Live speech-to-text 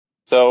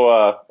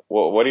So,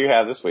 what do you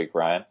have this week,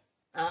 Ryan?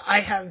 I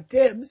have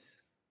dibs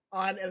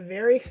on a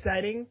very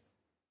exciting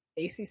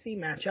ACC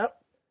matchup.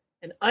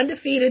 An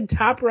undefeated,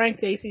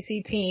 top-ranked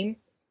ACC team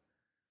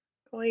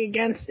going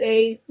against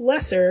a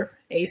lesser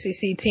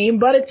ACC team,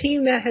 but a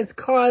team that has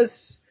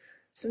caused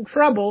some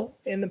trouble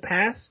in the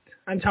past.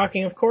 I'm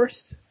talking, of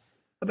course,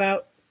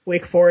 about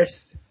Wake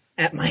Forest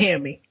at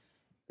Miami.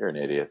 You're an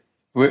idiot.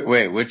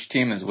 Wait, which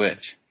team is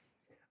which?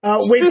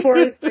 Wake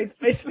Forest, I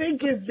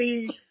think, is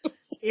the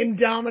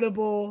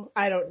indomitable.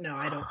 I don't know.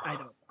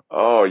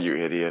 Oh, you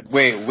idiot!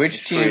 Wait,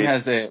 which team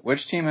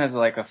has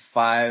like a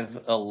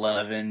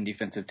 5'11"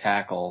 defensive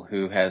tackle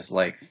who has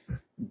like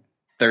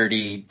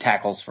 30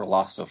 tackles for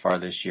loss so far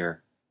this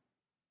year?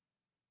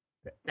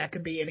 That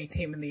could be any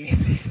team in the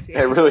ACC.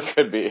 It really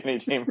could be any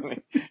team.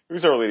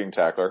 Who's our leading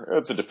tackler?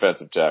 It's a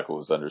defensive tackle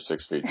who's under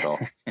 6 feet tall.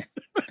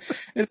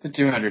 It's a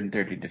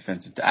 230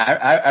 defensive.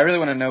 I really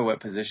want to know what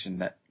position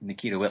that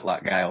Nikita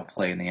Whitlock guy will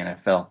play in the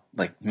NFL.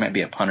 Like, he might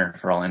be a punter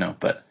for all I know,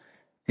 but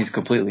he's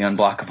completely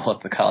unblockable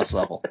at the college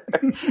level.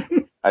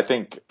 I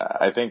think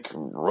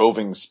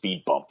roving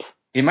speed bump.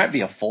 He might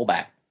be a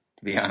fullback,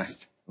 to be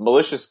honest.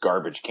 Malicious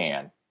garbage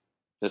can,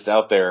 just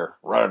out there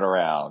running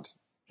around.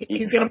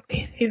 He's gonna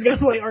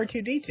play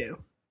R2D2.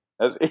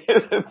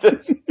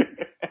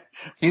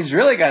 He's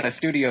really got a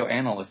studio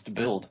analyst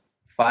build.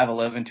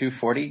 5'11",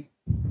 240.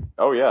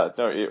 Oh yeah,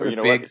 no, you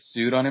know big what?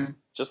 Suit on him.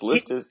 Just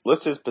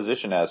list his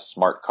position as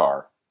smart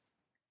car.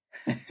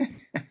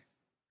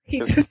 He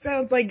just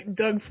sounds like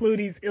Doug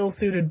Flutie's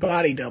ill-suited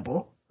body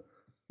double.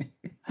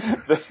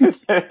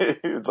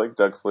 It's like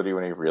Doug Flutie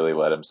when he really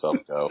let himself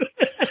go.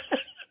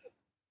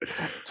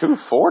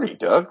 240,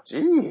 Doug.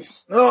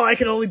 Jeez. Oh, I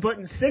can only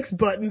button 6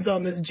 buttons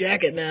on this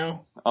jacket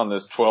now. On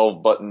this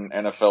 12-button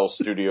NFL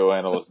studio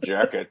analyst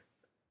jacket.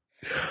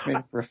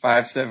 For a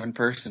 5'7"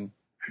 person.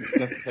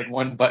 Like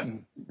one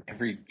button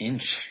every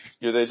inch.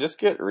 Do they just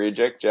get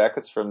reject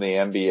jackets from the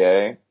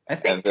NBA? I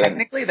think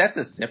technically that's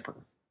a zipper.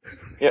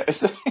 Yeah.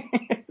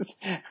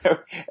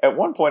 At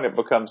one point it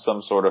becomes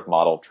some sort of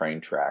model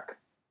train track.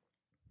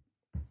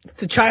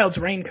 It's a child's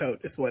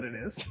raincoat is what it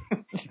is.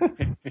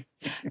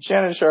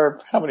 Shannon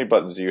Sharp, how many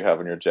buttons do you have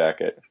on your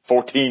jacket?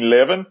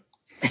 1411?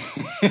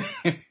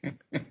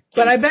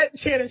 But I bet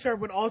Shannon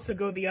Sharp would also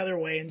go the other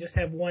way and just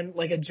have one,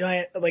 like a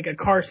giant, like a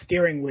car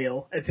steering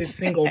wheel as his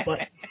single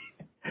button.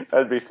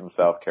 That'd be some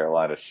South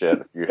Carolina shit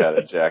if you had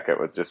a jacket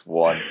with just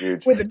one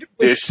huge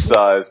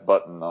dish-sized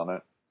button on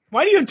it.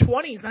 Why do you have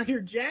 20s on your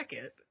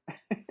jacket?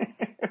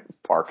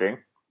 Parking.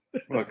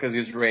 Well, because he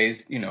was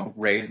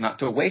raised not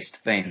to waste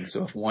things.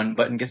 So if one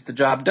button gets the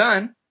job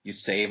done, you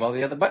save all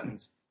the other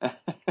buttons.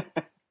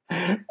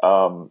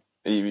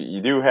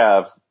 You do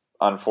have,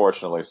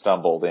 unfortunately,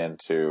 stumbled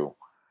into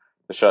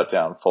the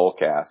Shutdown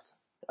Fullcast.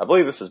 I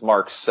believe this is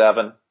Mark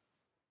 7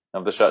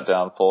 of the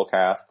Shutdown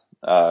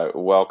Fullcast.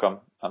 Welcome.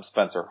 I'm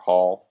Spencer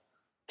Hall.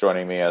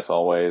 Joining me, as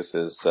always,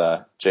 is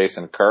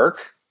Jason Kirk.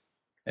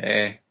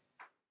 Hey.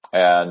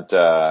 And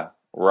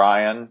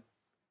Ryan,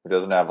 who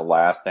doesn't have a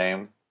last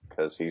name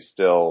because he's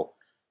still,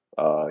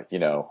 a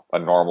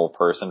normal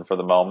person for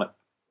the moment.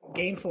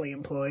 Gainfully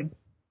employed.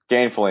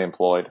 Gainfully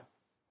employed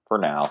for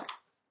now.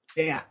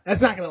 Yeah,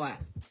 that's not going to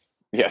last.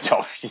 Yeah,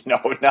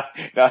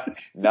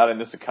 not in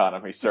this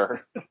economy,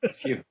 sir.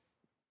 Phew.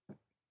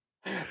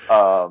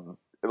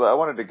 I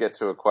wanted to get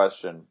to a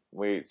question.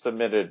 We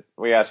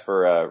asked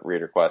for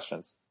reader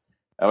questions,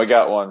 and we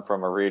got one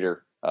from a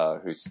reader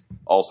who's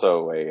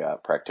also a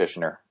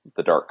practitioner of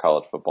the dark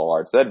college football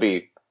arts. That'd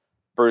be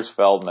Bruce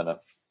Feldman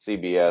of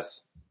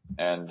CBS,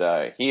 and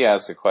he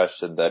asked a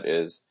question that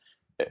is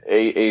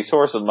a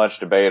source of much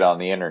debate on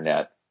the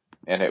internet,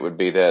 and it would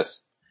be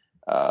this.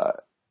 A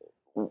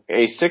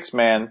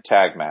 6-man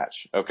tag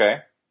match, okay?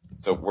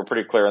 So we're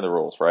pretty clear on the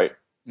rules, right?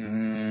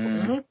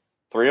 Mm-hmm.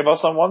 3 of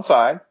us on one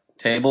side.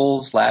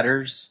 Tables,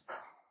 ladders,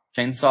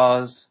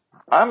 chainsaws.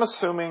 I'm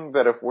assuming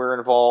that if we're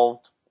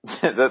involved,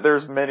 that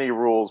there's many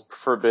rules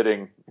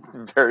forbidding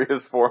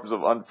various forms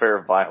of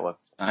unfair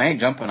violence. I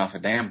ain't jumping off a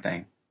damn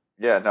thing.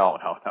 Yeah, no,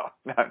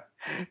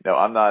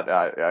 I'm not.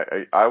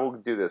 I will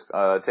do this.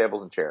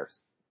 Tables and chairs.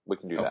 We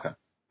can do that.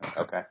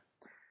 Okay.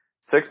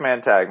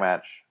 6-man tag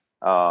match.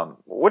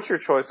 What's your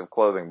choice of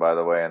clothing, by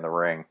the way, in the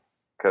ring?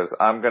 Because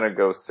I'm gonna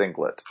go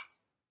singlet.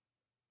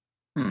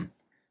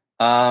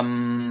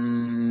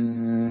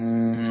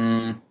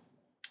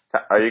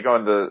 Are you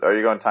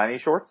going tiny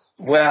shorts?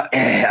 Well,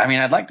 I mean,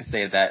 I'd like to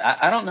say that.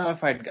 I don't know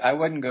if I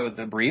wouldn't go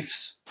the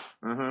briefs.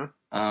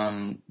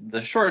 Mm-hmm.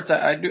 The shorts,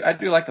 I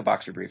do like the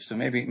boxer briefs, so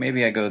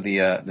maybe I go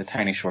the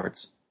tiny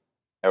shorts.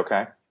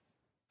 Okay.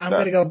 I'm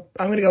gonna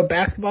go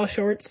basketball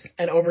shorts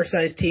and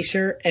oversized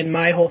t-shirt, and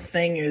my whole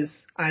thing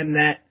is I'm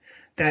that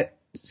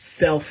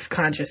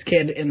self-conscious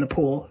kid in the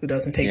pool who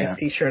doesn't take his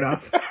t-shirt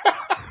off.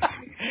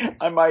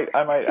 I might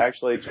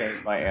actually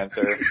change my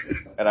answer,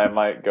 and I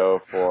might go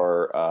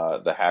for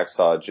the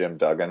Hacksaw Jim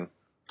Duggan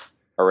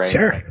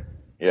arrangement. Sure.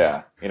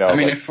 Yeah, I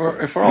mean, if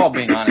we're all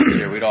being honest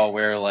here, we'd all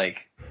wear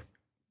like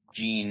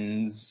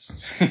jeans.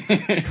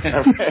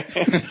 Okay.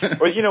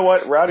 Well, you know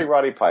what, Rowdy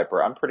Roddy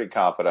Piper, I'm pretty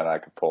confident I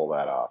could pull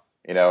that off.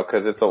 You know,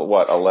 because it's a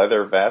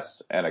leather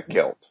vest and a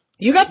kilt.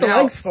 You got the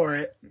legs for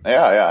it.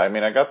 Yeah. I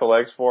mean, I got the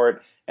legs for it,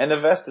 and the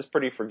vest is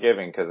pretty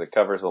forgiving because it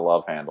covers the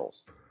love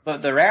handles.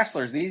 But the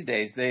wrestlers these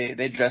days,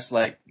 they dress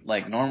like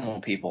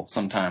normal people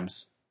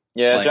sometimes.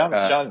 Yeah, like,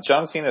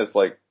 John Cena's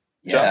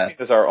John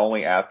Cena's our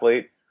only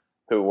athlete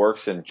who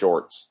works in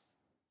jorts.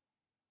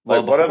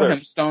 Well, before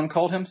him, Stone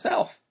Cold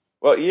himself.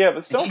 Well, yeah,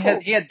 but Stone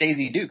Cold he had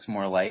Daisy Dukes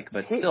more like,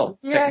 but still,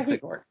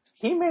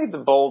 he made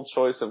the bold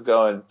choice of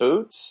going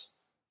boots,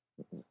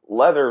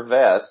 leather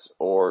vest,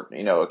 or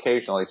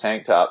occasionally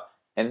tank top,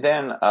 and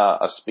then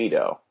a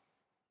Speedo.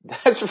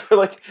 That's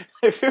really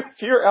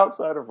if you're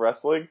outside of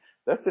wrestling,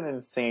 that's an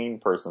insane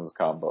person's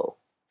combo.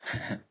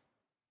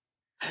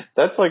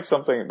 That's like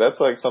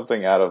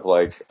something out of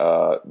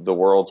the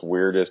world's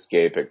weirdest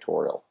gay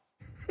pictorial.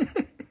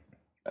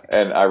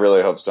 And I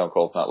really hope Stone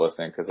Cold's not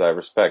listening because I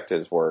respect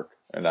his work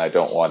and I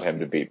don't want him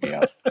to beat me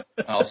up.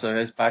 Also,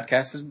 his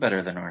podcast is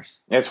better than ours.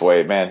 It's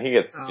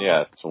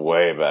it's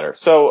way better.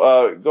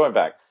 So, going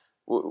back,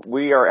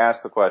 we are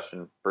asked the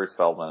question, Bruce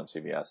Feldman of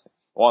CBS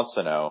wants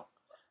to know,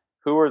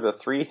 who are the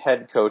 3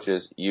 head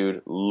coaches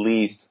you'd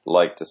least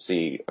like to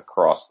see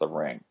across the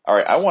ring? All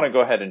right, I want to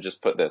go ahead and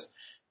just put this.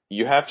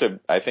 You have to,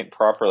 I think,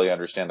 properly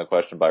understand the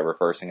question by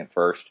reversing it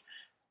first.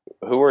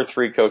 Who are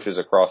 3 coaches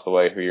across the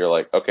way who you're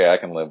like, okay, I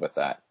can live with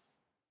that?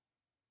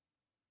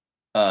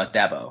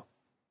 Dabo.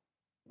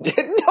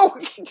 No,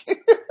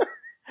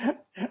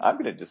 I'm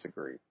going to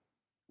disagree.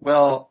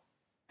 Well,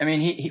 I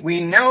mean,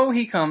 we know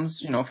he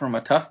comes, from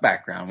a tough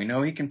background. We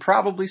know he can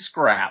probably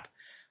scrap.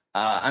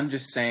 I'm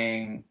just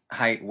saying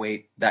height,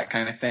 weight, that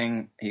kind of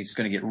thing. He's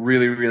going to get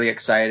really, really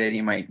excited.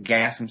 He might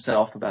gas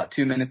himself about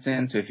 2 minutes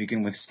in. So if you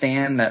can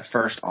withstand that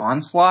first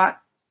onslaught,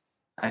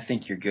 I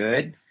think you're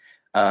good.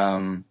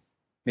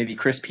 Maybe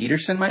Chris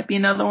Peterson might be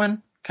another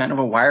one. Kind of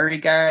a wiry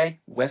guy,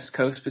 West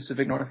Coast,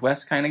 Pacific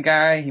Northwest kind of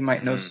guy. He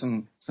might know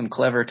some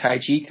clever Tai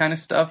Chi kind of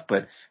stuff,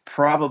 but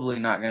probably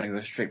not going to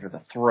go straight for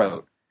the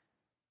throat.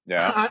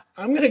 Yeah.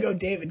 I'm going to go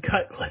David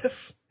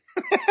Cutcliffe.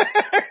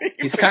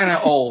 He's kind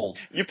of old.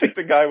 You picked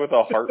the guy with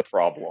a heart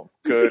problem.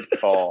 Good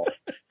call.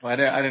 Well, I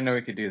didn't know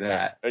he could do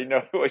that.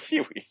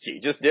 He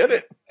just did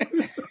it.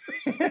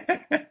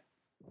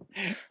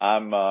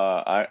 I'm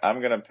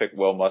going to pick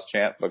Will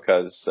Muschamp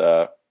because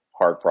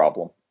heart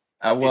problem.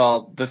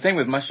 Well, the thing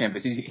with Muschamp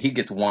is he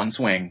gets one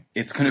swing.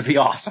 It's going to be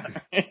awesome.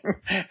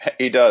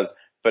 He does.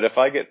 But if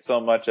I get so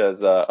much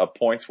as a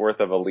point's worth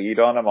of a lead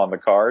on him on the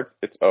cards,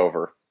 it's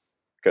over.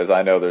 Because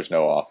I know there's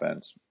no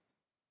offense.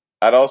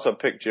 I'd also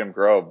pick Jim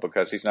Grobe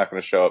because he's not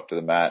going to show up to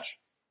the match.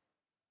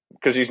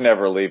 Because he's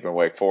never leaving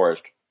Wake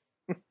Forest.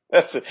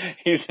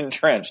 He's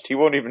entrenched. He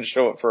won't even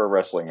show up for a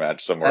wrestling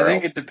match somewhere else.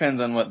 I think it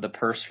depends on what the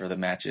purse for the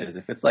match is.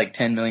 If it's like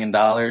 $10 million,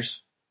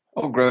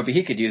 Grobe,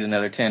 he could use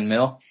another 10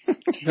 mil.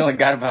 He's only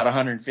got about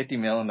 150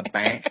 mil in the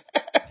bank.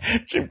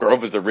 Jim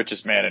Grobe is the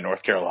richest man in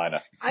North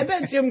Carolina. I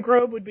bet Jim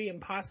Grobe would be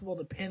impossible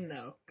to pin,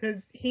 though,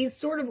 because he's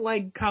sort of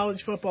like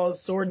college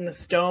football's sword in the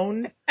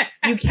stone.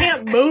 You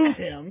can't move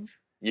him.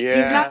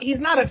 Yeah. He's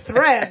not a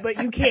threat, but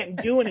you can't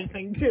do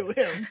anything to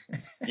him.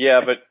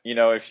 Yeah, but,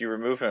 if you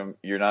remove him,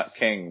 you're not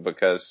king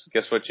because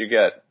guess what you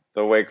get?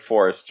 The Wake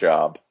Forest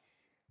job.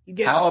 You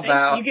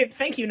get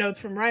thank you notes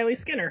from Riley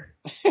Skinner.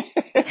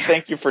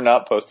 Thank you for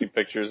not posting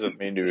pictures of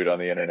me nude on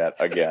the internet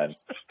again.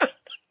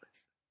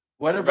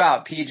 What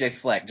about PJ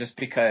Fleck? Just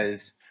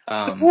because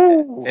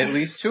at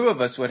least 2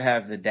 of us would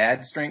have the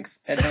dad strength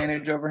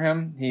advantage over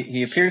him.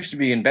 He appears to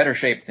be in better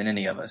shape than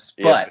any of us.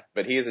 Yes,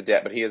 but he is a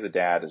dad. But he is a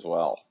dad as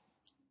well.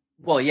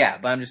 Well, yeah,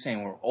 but I'm just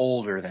saying we're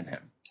older than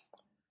him.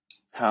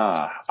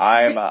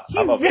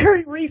 He's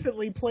very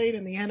recently played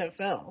in the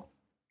NFL.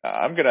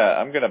 I'm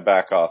gonna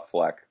back off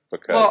Fleck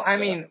because. Well, I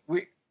mean,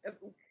 we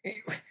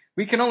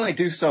can only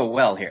do so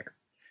well here.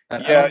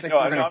 I'm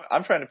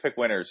trying to pick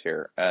winners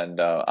here, and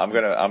I'm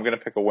gonna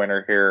pick a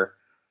winner here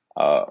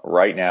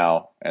right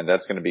now, and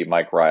that's gonna be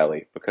Mike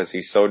Riley because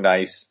he's so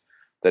nice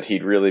that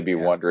he'd really be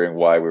wondering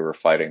why we were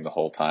fighting the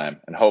whole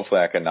time, and hopefully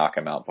I can knock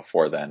him out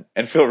before then,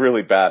 and feel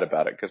really bad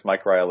about it because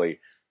Mike Riley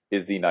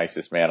is the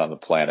nicest man on the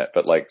planet.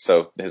 But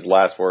so his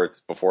last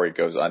words before he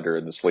goes under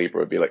in the sleeper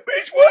would be like,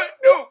 "Bitch, what?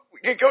 No, we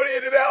can go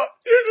in and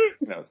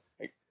out."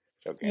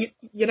 Joking.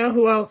 You know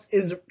who else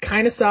is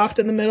kind of soft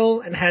in the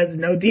middle and has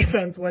no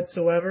defense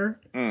whatsoever?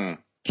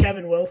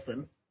 Kevin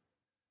Wilson.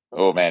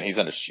 Oh man, he's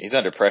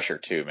under pressure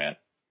too, man.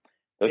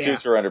 Those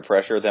dudes are under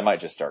pressure. They might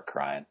just start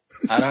crying.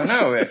 I don't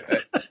know.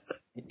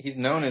 He's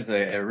known as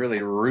a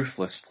really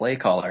ruthless play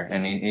caller,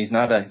 and he's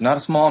not a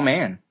small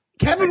man.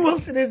 Kevin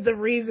Wilson is the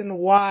reason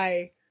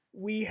why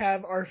we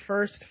have our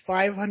first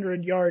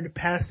 500-yard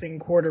passing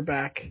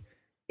quarterback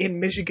in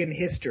Michigan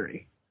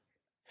history.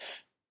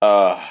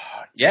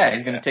 Yeah,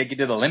 he's going to take you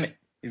to the limit.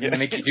 He's going to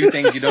make you do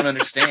things you don't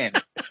understand.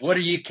 What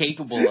are you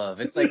capable of?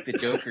 It's like the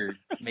Joker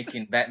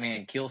making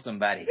Batman kill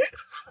somebody.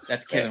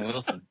 That's Kevin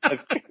Wilson.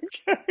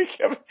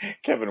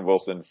 Kevin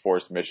Wilson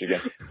forced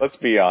Michigan. Let's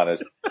be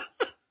honest.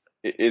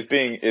 is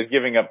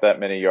giving up that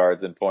many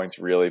yards and points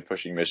really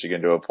pushing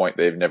Michigan to a point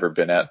they've never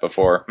been at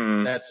before?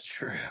 That's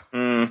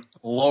true.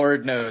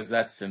 Lord knows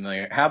that's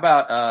familiar. How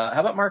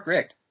about Mark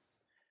Richt?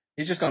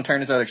 He's just going to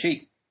turn his other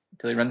cheek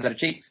until he runs out of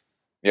cheeks.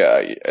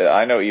 Yeah,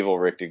 I know Evil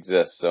Richt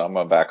exists, so I'm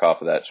going to back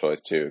off of that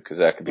choice too, because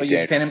that could be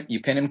dangerous.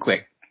 You pin him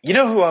quick. You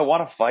know who I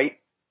want to fight?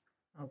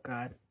 Oh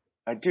God.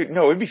 I do.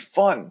 No, it'd be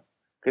fun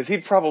because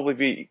he'd probably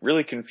be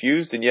really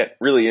confused and yet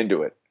really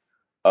into it.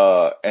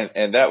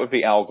 And that would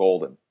be Al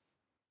Golden.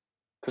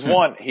 Because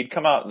one, he'd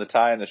come out in the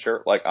tie and the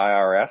shirt like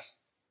IRS,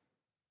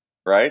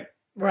 right?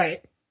 Right.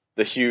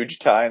 The huge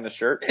tie and the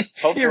shirt.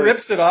 He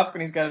rips it off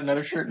when he's got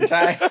another shirt and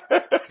tie.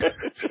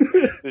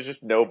 There's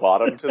just no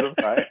bottom to them,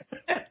 right?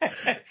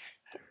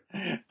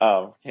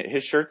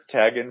 His shirts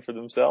tag in for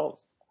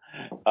themselves.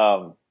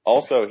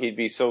 Also, he'd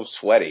be so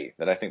sweaty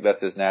that I think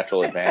that's his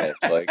natural advantage.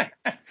 Like,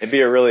 it'd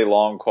be a really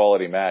long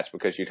quality match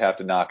because you'd have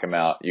to knock him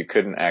out. You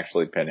couldn't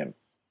actually pin him.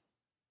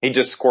 He'd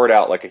just squirt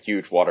out like a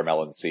huge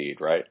watermelon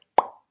seed, right?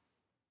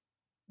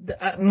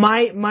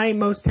 My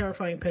most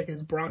terrifying pick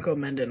is Bronco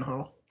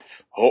Mendenhall.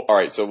 Oh, all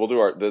right. So we'll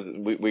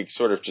do we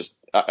sort of just,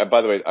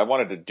 by the way, I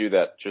wanted to do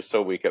that just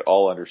so we could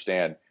all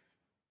understand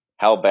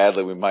how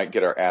badly we might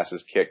get our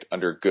asses kicked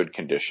under good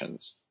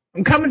conditions.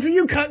 I'm coming for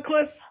you,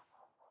 Cutcliffe.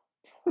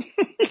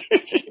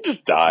 He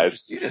just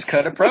dies. You just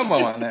cut a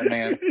promo on that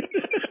man.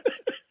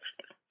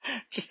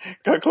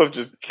 Cutcliffe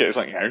just kids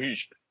like,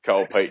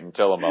 call Peyton,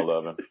 tell him I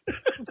love him.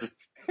 Just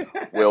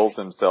wills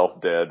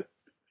himself dead.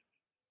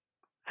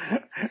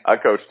 I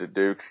coached at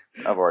Duke.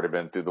 I've already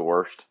been through the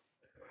worst.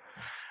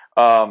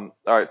 All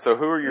right. So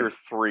who are your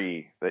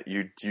three that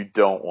you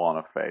don't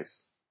want to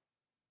face?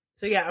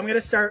 So yeah, I'm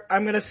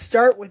gonna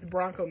start with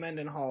Bronco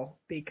Mendenhall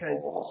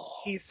because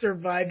he's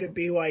survived at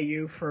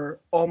BYU for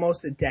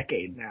almost a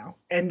decade now,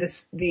 and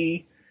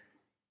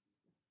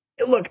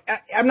look,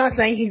 I'm not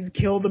saying he's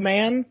killed a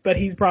man, but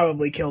he's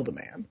probably killed a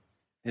man.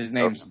 His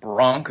name's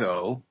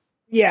Bronco.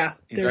 Yeah,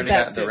 he's already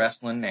got the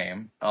wrestling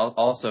name.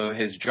 Also,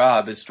 his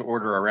job is to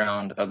order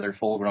around other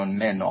full-grown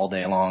men all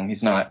day long.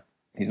 He's not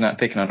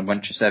picking on a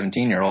bunch of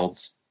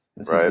 17-year-olds.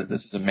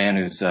 This is a man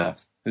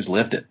who's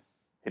lived it.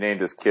 He named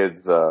his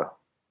kids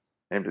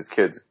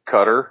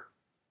Cutter,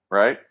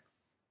 right?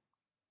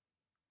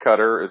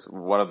 Cutter is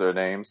one of their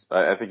names.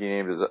 I think he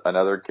named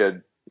another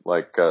kid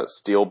like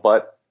Steel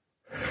Butt,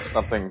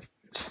 something.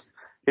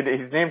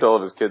 He's named all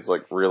of his kids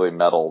like really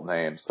metal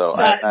names. So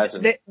I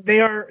imagine they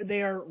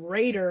are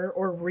Raider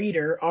or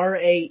Reader,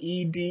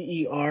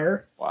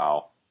 Raeder.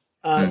 Wow.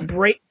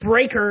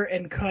 Breaker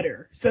and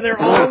Cutter. So they're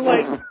all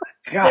like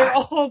they're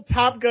all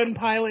Top Gun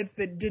pilots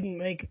that didn't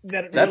make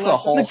that. That's a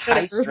whole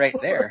heist right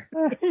there.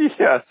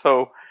 Yeah.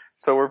 So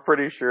we're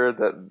pretty sure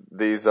that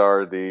these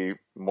are the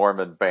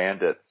Mormon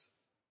bandits,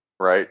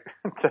 right?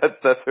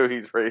 That's who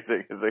he's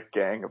raising, is a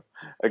gang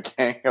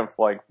of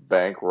like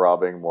bank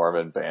robbing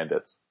Mormon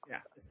bandits. Yeah.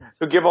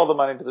 Who give all the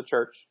money to the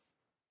church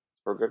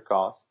for a good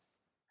cause.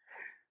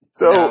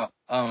 So now,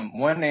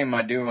 one name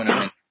I do want to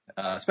mention,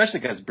 especially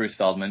because Bruce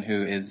Feldman,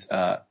 who is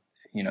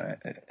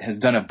has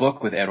done a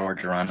book with Ed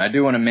Orgeron, I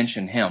do want to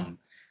mention him.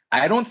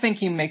 I don't think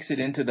he makes it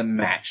into the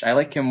match. I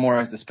like him more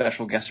as the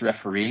special guest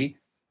referee.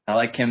 I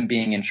like him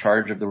being in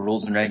charge of the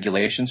rules and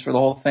regulations for the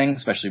whole thing,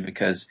 especially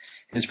because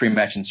his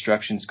pre-match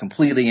instructions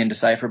completely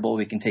indecipherable.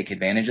 We can take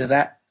advantage of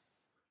that.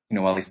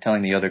 While he's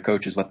telling the other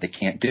coaches what they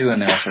can't do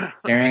and they're all sort of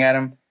staring at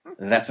him.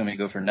 That's when we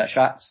go for nut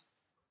shots.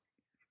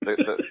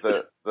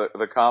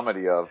 The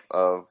comedy of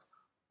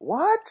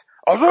what?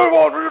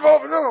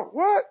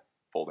 What?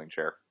 Folding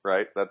chair,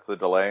 right? That's the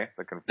delay,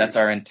 the confusion. That's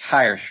our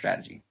entire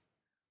strategy.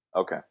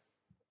 Okay.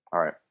 All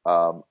right.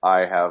 I'm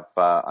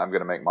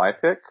going to make my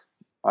pick.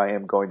 I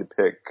am going to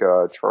pick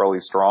Charlie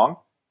Strong.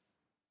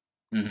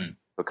 Mm-hmm.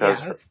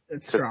 Because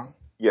it's Strong.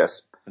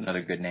 Yes.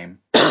 Another good name.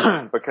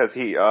 Because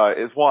he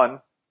is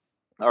one,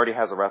 already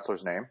has a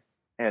wrestler's name,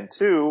 and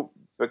two,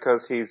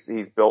 because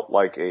he's built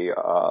like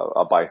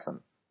a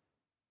bison.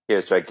 He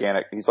has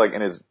gigantic. He's like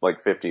in his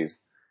like 50s,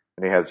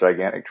 and he has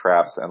gigantic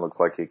traps and looks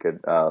like he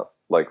could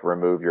like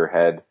remove your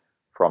head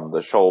from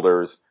the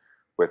shoulders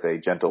with a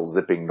gentle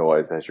zipping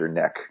noise as your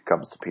neck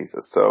comes to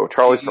pieces. So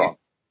Charlie Strong.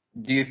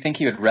 Do you think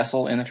he would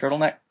wrestle in a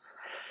turtleneck?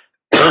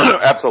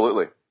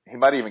 Absolutely. He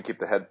might even keep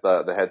the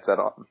headset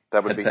on.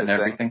 That would be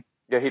his thing.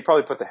 Yeah, he'd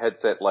probably put the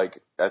headset,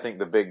 like, I think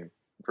the big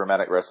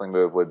dramatic wrestling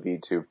move would be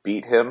to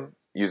beat him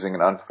using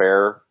an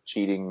unfair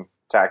cheating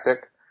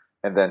tactic,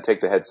 and then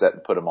take the headset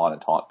and put him on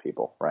and taunt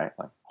people, right?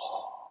 Like,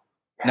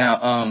 yeah.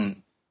 Now,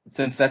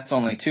 since that's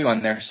only two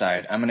on their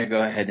side, I'm going to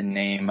go ahead and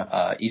name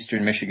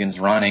Eastern Michigan's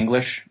Ron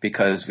English,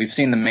 because we've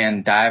seen the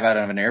man dive out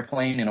of an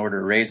airplane in order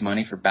to raise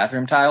money for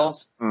bathroom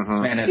tiles. Mm-hmm.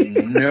 This man has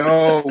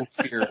no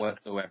fear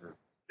whatsoever.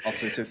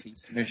 Also took the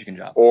Eastern Michigan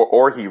job.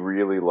 Or he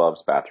really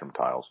loves bathroom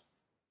tiles.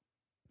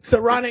 So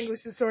Ron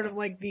English is sort of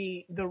like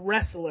the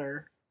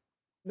wrestler,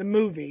 the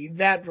movie,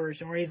 that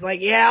version, where he's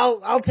like, yeah,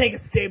 I'll take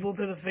a staple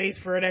to the face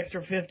for an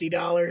extra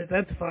 $50.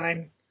 That's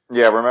fine.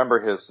 Yeah, remember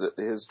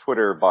his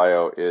Twitter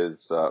bio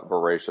is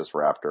Voracious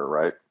Raptor,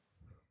 right?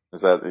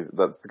 That's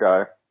the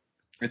guy?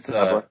 It's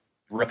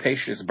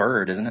Rapacious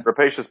bird, isn't it?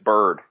 Rapacious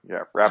bird.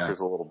 Yeah, Raptor's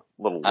a little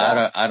long.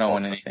 I don't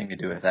want anything to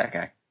do with that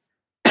guy.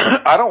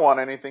 I don't want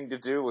anything to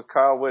do with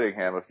Kyle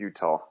Whittingham of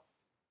Utah.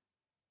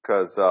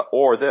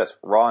 Or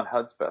Ron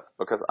Hudspeth,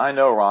 because I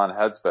know Ron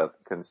Hudspeth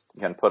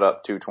can put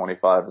up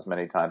 225 as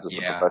many times as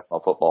a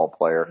professional football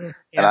player. Yeah.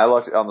 And I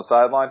looked on the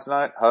sideline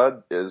tonight.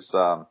 Hud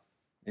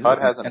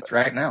hasn't. That's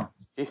right now.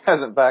 He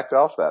hasn't backed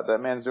off that. That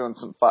man's doing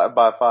some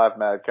 5x5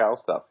 mad cow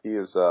stuff. He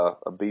is a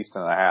beast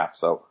and a half.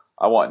 So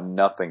I want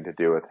nothing to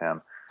do with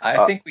him.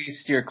 I think we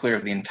steer clear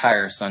of the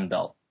entire Sun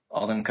Belt.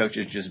 All them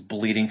coaches just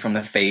bleeding from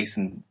the face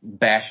and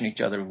bashing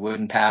each other with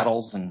wooden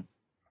paddles and.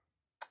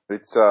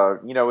 It's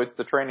it's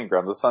the training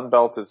ground. The Sun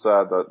Belt is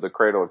the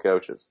cradle of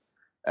coaches,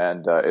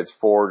 and it's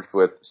forged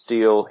with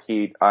steel,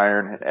 heat,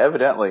 iron, and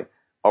evidently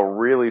a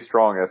really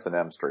strong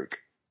S&M streak.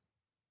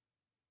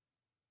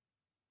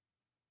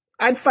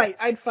 I'd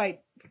fight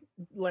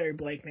Larry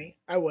Blakeney.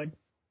 I would.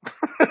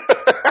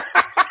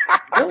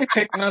 Really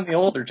picking on the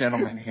older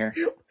gentleman here.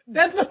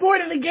 That's the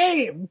point of the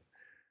game.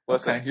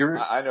 Listen,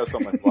 okay, I know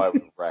someone who I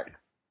would wreck.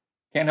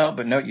 Can't help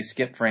but note you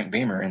skipped Frank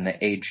Beamer in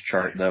the age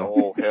chart, though.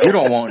 Oh, you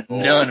don't want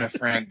none of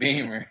Frank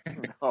Beamer.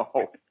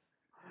 No.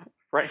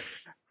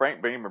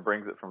 Frank Beamer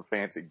brings it from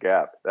Fancy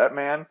Gap. That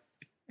man,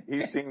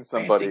 he's seen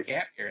somebody. Fancy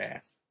Gap your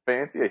ass.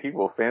 He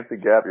will Fancy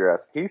Gap your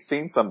ass. He's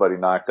seen somebody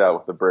knocked out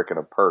with a brick and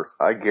a purse.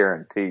 I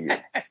guarantee you.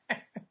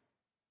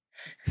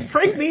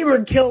 Frank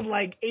Beamer killed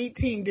like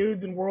 18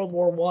 dudes in World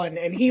War I,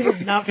 and he was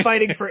not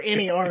fighting for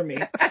any army.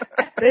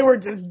 They were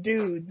just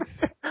dudes.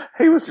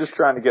 He was just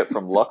trying to get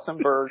from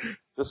Luxembourg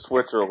to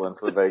Switzerland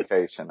for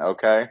vacation,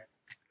 okay?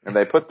 And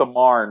they put the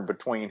Marne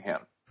between him.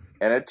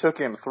 And it took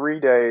him 3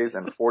 days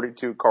and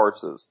 42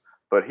 courses,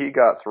 but he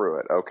got through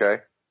it,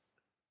 okay?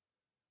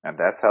 And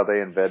that's how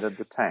they invented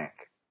the tank.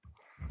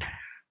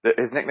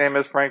 His nickname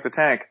is Frank the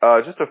Tank.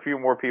 Just a few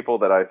more people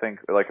that I think,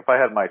 like if I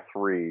had my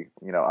three,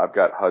 I've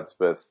got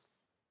Hudspeth,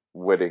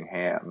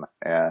 Whittingham,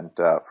 and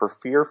for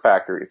fear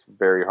factor, it's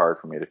very hard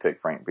for me to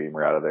take Frank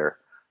Beamer out of there,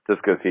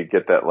 just because he'd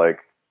get that like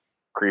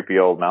creepy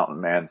old mountain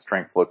man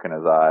strength look in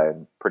his eye,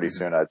 and pretty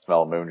soon I'd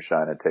smell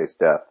moonshine and taste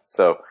death.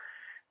 So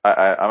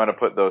I'm going to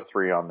put those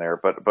three on there.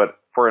 But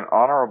for an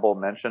honorable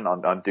mention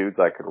on dudes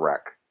I could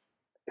wreck,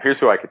 here's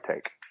who I could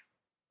take.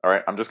 All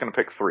right, I'm just going to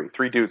pick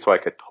three dudes who I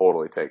could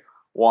totally take.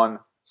 One,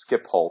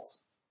 Skip Holtz.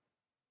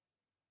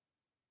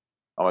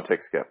 I'm going to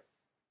take Skip.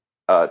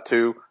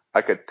 Two,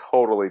 I could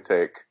totally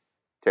take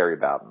Terry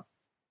Bowden.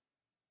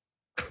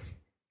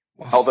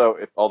 Wow.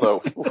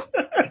 Although,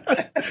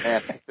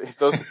 man,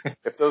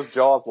 if those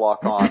jaws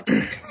lock on.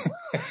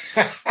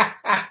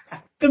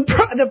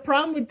 The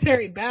problem with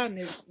Terry Bowden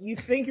is you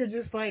think you're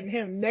just fighting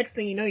him. Next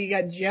thing you know, you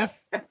got Jeff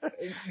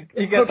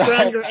hooked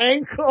around your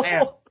ankle.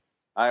 Man.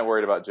 I ain't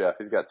worried about Jeff.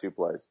 He's got 2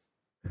 plays.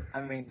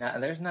 I mean,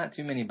 there's not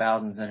too many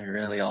Bowdens that are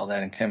really all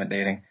that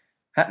intimidating.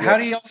 How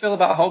do y'all feel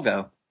about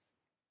Holgo?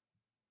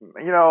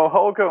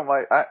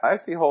 Holgo I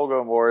see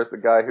Holgo more as the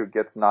guy who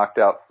gets knocked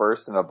out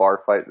first in a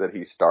bar fight that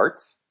he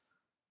starts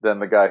than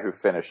the guy who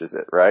finishes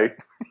it, right?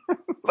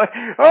 Like,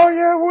 oh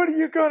yeah, what are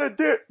you gonna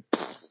do?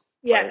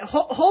 Yeah,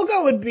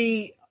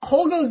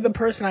 Holgo's the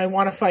person I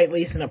want to fight at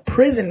least in a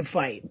prison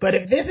fight. But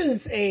if this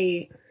is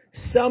a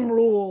some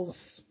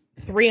rules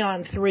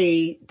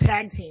 3-on-3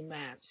 tag team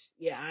match,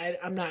 yeah,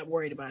 I'm not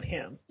worried about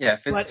him. Yeah,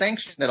 if it's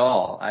sanctioned at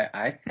all,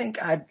 I think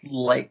I'd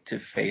like to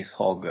face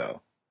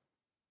Holgo.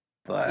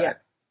 But yeah.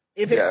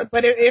 If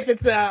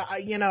it's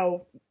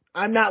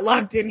I'm not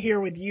locked in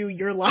here with you,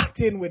 you're locked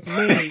in with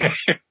me.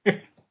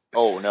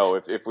 Oh no,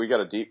 if we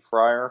got a deep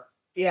fryer,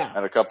 yeah,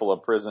 and a couple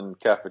of prison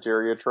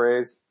cafeteria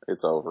trays,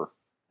 it's over.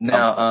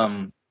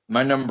 Now,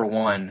 my number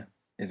one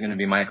is going to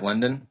be Mike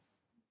Linden,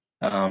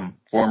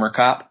 former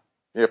cop.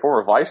 Yeah,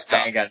 former vice cop.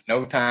 I ain't got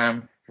no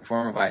time for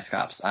former vice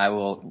cops. I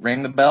will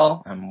ring the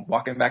bell. I'm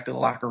walking back to the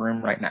locker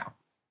room right now.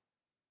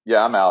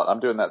 Yeah, I'm out. I'm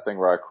doing that thing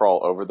where I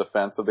crawl over the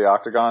fence of the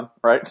octagon,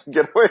 right? To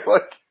get away,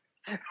 like,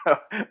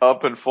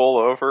 up and full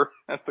over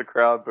as the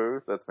crowd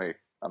boos. That's me.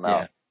 I'm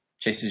out.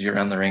 Chases you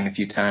around the ring a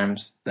few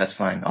times. That's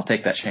fine. I'll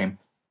take that shame.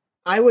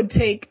 I would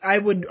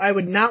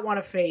not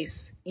want to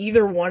face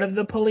either one of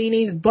the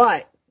Polinis,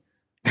 but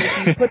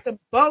if you put them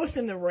both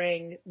in the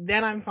ring,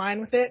 then I'm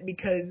fine with it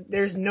because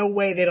there's no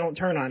way they don't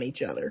turn on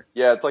each other.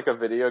 Yeah, it's like a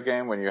video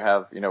game when you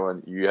have,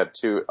 when you have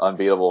 2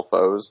 unbeatable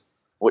foes.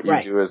 What you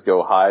do is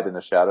go hide in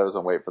the shadows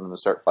and wait for them to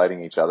start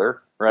fighting each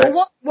other, right?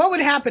 Well, what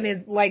would happen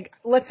is, like,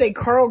 let's say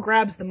Carl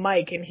grabs the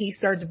mic and he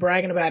starts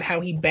bragging about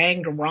how he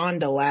banged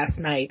Rhonda last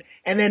night,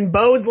 and then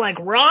Bo's like,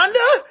 Rhonda's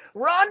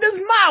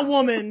my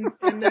woman,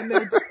 and then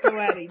they'll just go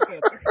at each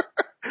other.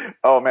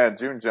 Oh man,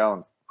 June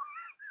Jones.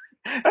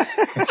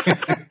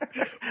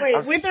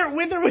 Wait, with or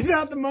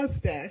without the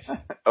mustache?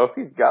 Oh, if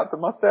he's got the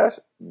mustache,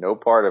 no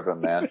part of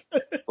him, man.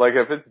 Like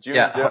if it's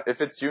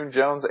June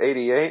Jones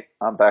 88,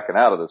 I'm backing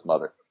out of this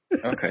mother.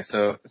 Okay,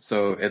 so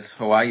it's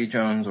Hawaii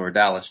Jones or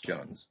Dallas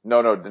Jones?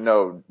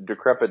 No,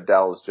 decrepit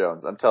Dallas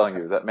Jones. I'm telling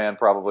you, that man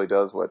probably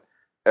does what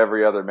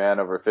every other man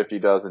over 50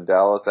 does in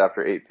Dallas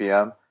after 8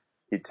 p.m.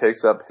 He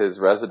takes up his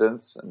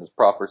residence and his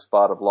proper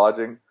spot of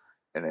lodging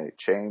in a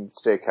chain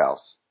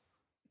steakhouse.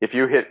 if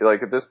you hit,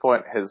 like at this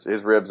point, his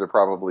ribs are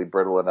probably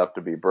brittle enough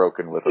to be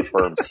broken with a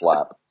firm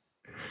slap.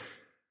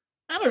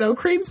 I don't know.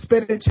 Cream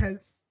spinach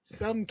has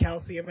some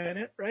calcium in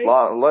it, right? A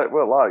lot of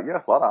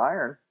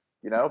iron,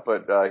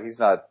 but he's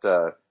not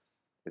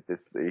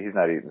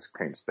eating this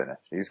cream spinach.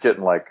 He's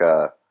getting like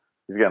a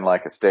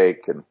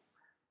steak and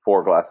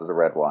 4 glasses of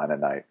red wine a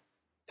night.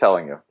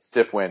 Telling you,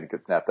 stiff wind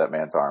could snap that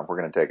man's arm. We're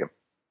going to take him.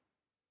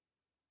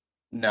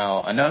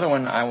 No, another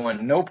one I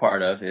want no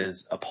part of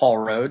is a Paul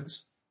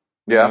Rhodes.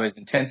 We Yeah. know his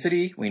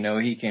intensity. We know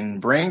he can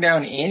bring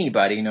down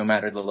anybody, no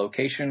matter the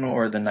location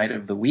or the night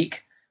of the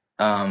week.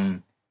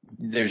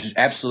 There's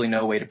absolutely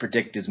no way to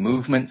predict his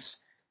movements.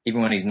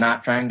 Even when he's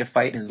not trying to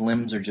fight, his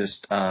limbs are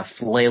just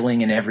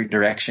flailing in every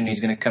direction.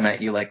 He's going to come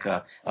at you like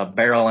a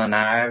barrel of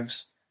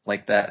knives,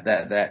 like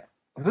that.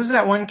 Who's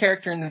that one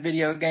character in the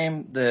video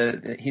game?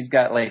 He's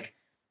got like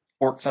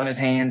forks on his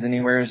hands and he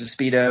wears a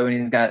Speedo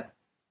and he's got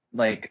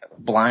like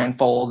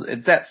blindfolds.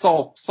 It's that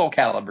Soul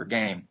Calibur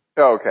game.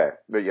 Oh, okay.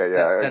 But I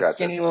got that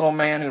skinny little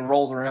man who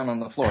rolls around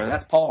on the floor.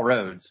 That's Paul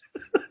Rhodes.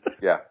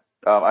 Yeah.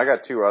 I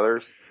got 2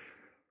 others.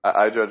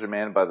 I judge a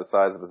man by the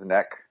size of his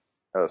neck.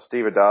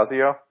 Steve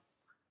Adazio.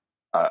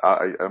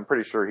 I'm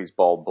pretty sure he's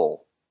bald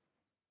bull.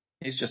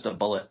 He's just a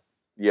bullet.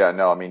 Yeah,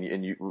 no, I mean,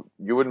 and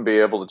you wouldn't be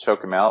able to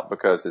choke him out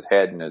because his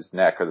head and his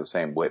neck are the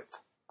same width.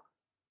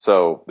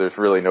 So there's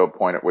really no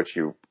point at which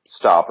you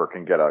stop or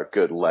can get a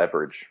good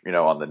leverage,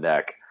 on the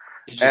neck.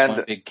 He's just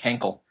one big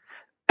cankle.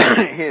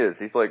 He is.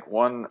 He's like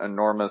one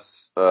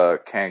enormous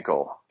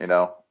cankle,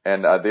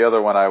 And the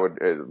other one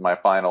my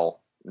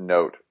final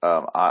note,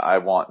 I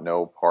want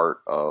no part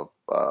of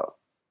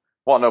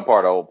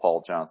old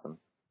Paul Johnson.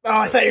 Oh,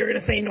 I thought you were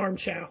going to say Norm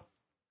Chow.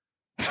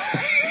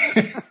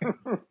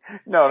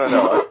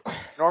 No.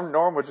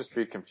 Norm would just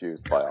be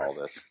confused by all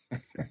this.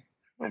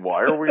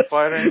 Why are we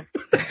fighting?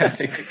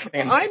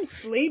 I'm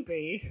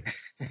sleepy.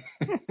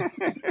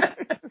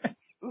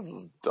 This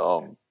is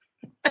dumb.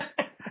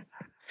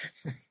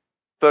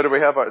 So do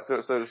we have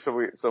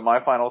so my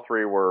final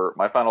three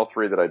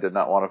that I did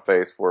not want to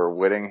face were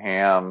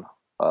Whittingham,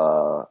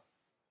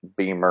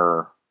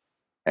 Beamer,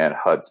 and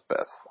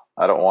Hudspeth.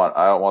 I don't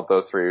want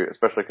those 3,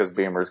 especially because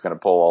Beamer's going to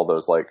pull all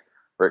those like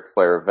Ric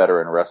Flair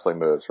veteran wrestling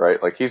moves,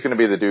 right? Like he's going to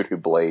be the dude who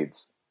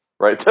blades,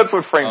 right? That's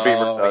what Frank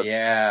Beamer does. Oh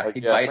yeah, like,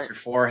 he bites your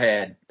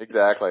forehead.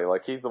 Exactly.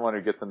 Like he's the one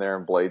who gets in there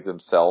and blades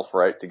himself,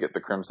 right, to get the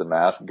Crimson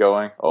Mask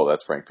going. Oh,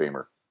 that's Frank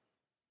Beamer.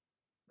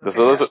 Okay.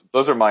 So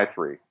those are my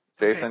 3.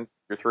 Jason,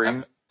 your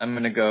 3? I'm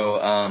gonna go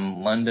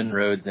London,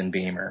 Rhodes, and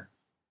Beamer.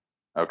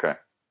 Okay.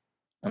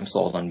 I'm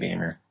sold on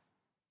Beamer.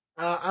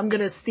 I'm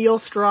going to steal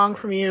strong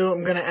from you.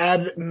 I'm going to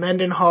add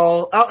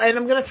Mendenhall. Oh, and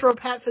I'm going to throw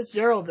Pat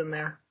Fitzgerald in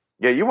there.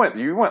 Yeah, you went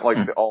like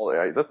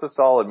that's a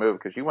solid move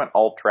because you went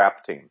all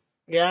trap team.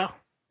 Yeah.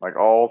 Like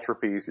all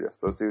trapezius.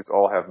 Those dudes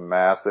all have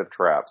massive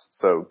traps.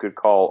 So good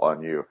call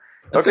on you.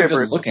 That's a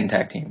good looking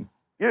tag team.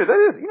 Yeah, that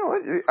is,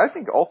 I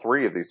think all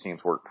 3 of these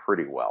teams work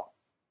pretty well.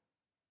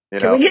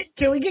 Can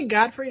we get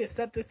Godfrey to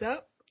set this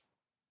up?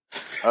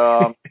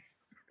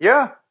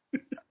 Yeah.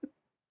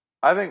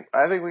 I think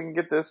we can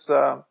get this,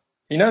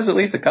 he knows at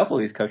least a couple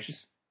of these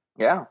coaches.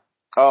 Yeah.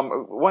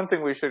 One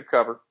thing we should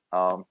cover,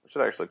 we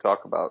should actually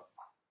talk about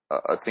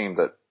a team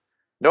that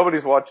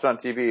nobody's watched on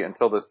TV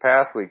until this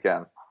past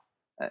weekend.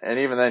 And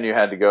even then you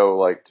had to go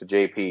like to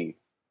JP,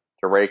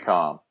 to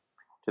Raycom,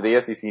 to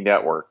the SEC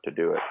network to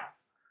do it.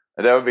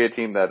 And that would be a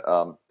team that,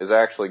 is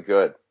actually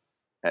good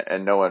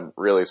and no one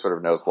really sort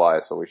of knows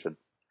why. So we should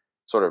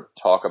sort of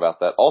talk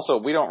about that. Also,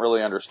 we don't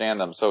really understand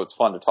them. So it's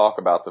fun to talk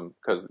about them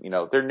because,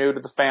 they're new to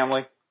the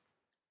family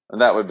and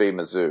that would be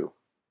Mizzou.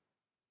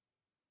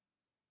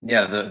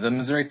 Yeah, the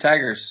Missouri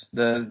Tigers,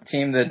 the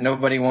team that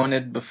nobody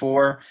wanted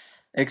before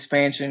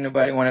expansion,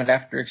 nobody wanted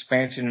after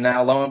expansion, and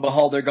now lo and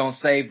behold, they're going to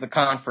save the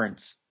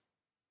conference,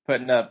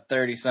 putting up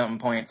 30-something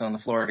points on the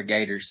Florida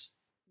Gators.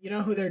 You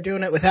know who they're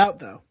doing it without,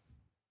 though?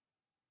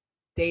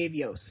 Dave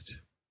Yost.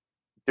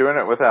 Doing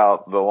it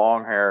without the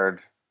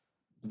long-haired.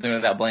 Doing it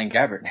without Blaine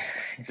Gabbert.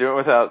 Doing it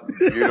without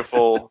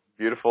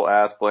beautiful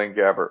ass Blaine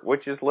Gabbert,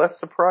 which is less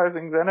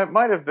surprising than it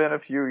might have been a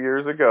few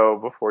years ago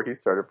before he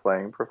started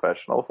playing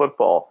professional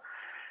football.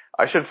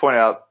 I should point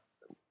out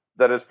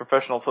that it's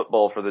professional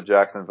football for the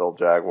Jacksonville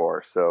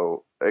Jaguars,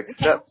 so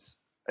accept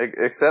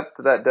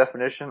that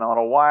definition on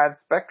a wide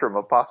spectrum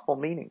of possible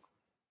meanings.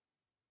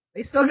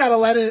 They still gotta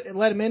let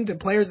him into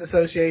Players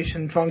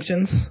Association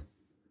functions.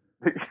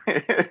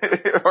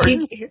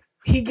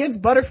 He gets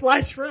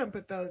butterfly shrimp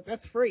at those.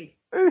 That's free.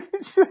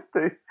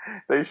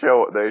 They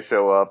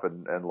show up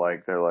and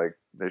like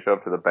they show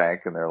up to the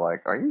bank and they're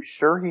like, "Are you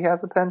sure he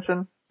has a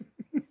pension?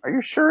 Are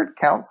you sure it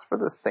counts for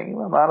the same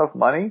amount of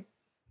money?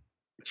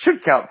 It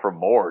should count for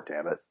more,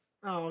 damn it."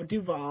 Oh,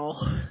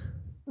 Duval.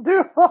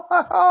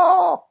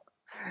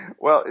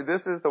 Well,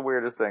 this is the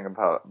weirdest thing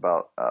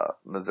about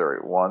Missouri.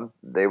 One,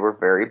 they were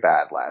very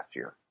bad last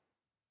year.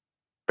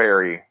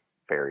 Very,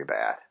 very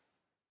bad.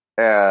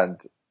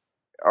 And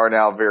are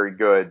now very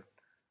good,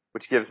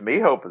 which gives me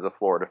hope as a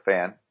Florida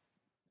fan.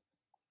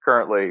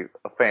 Currently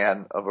a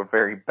fan of a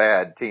very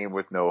bad team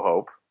with no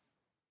hope.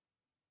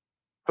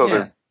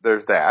 So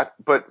there's that.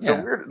 But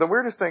Yeah. the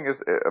weirdest thing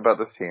is about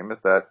this team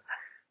is that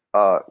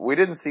we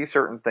didn't see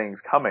certain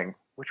things coming,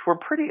 which were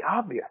pretty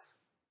obvious.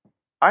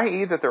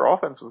 I.e. that their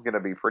offense was going to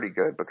be pretty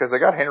good because they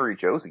got Henry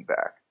Josie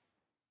back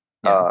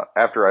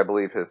after, I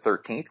believe, his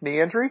 13th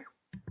knee injury.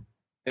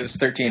 It was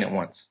 13 at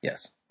once,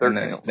 yes. 13.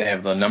 And they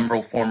have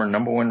the former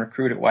number one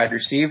recruit at wide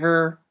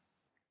receiver,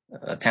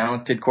 a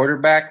talented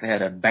quarterback. They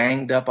had a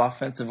banged up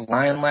offensive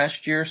line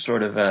last year, so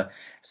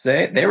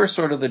they were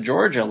sort of the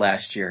Georgia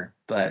last year,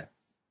 but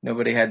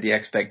nobody had the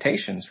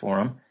expectations for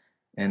them.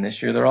 And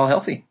this year they're all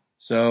healthy.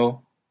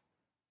 So,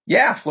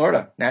 yeah,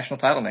 Florida, national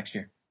title next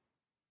year.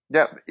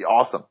 Yeah,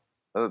 awesome.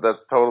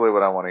 That's totally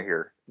what I want to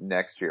hear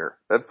next year.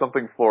 That's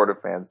something Florida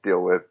fans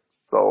deal with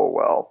so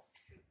well.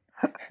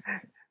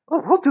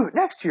 We'll do it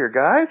next year,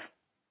 guys.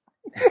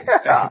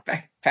 Yeah.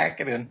 Pack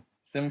it in.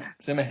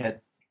 Sim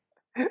ahead.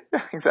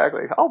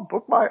 Exactly. I'll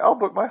book my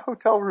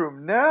hotel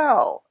room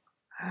now.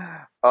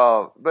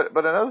 But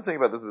another thing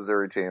about this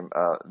Missouri team,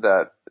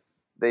 that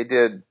they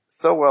did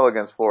so well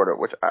against Florida,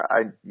 which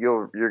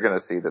you're going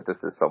to see that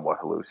this is somewhat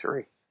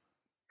illusory.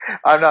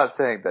 I'm not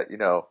saying that,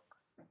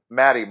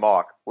 Matty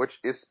Mock, which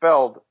is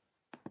spelled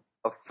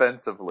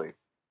offensively,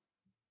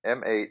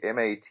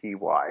 Maty.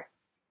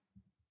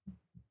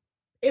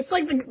 It's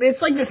like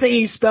the thing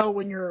you spell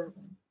when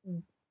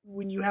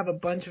you have a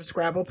bunch of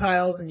Scrabble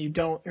tiles and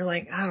you're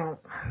like, I'm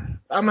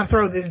gonna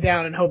throw this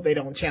down and hope they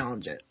don't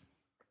challenge it.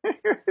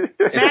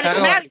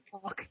 Matty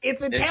Mock.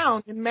 It's a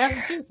town in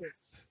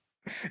Massachusetts.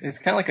 It's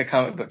kind of like a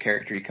comic book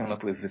character you come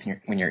up with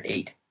when you're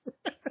 8.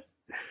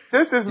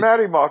 This is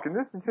Matty Mock, and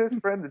this is his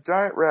friend, the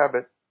giant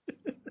rabbit.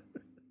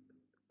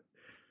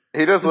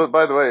 He does look,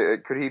 by the way,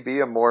 could he be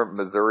a more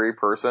Missouri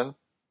person?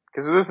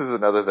 Because this is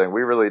another thing.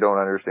 We really don't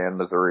understand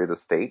Missouri, the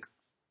state.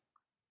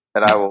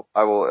 And I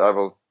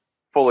will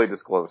fully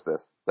disclose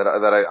this. That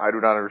I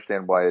do not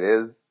understand why it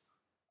is.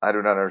 I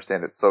do not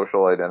understand its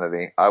social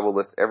identity. I will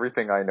list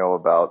everything I know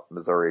about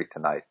Missouri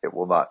tonight. It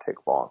will not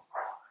take long.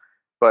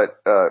 But,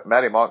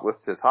 Matty Mock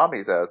lists his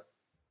hobbies as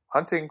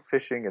hunting,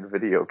 fishing, and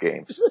video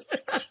games.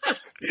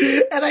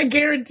 And I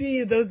guarantee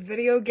you those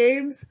video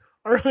games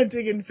are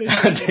hunting and fishing.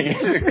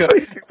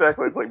 Exactly.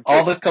 It's like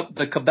all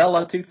the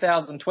Cabela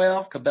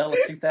 2012, Cabela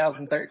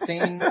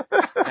 2013.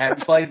 I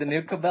haven't played the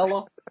new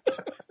Cabela.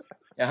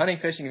 Yeah, hunting,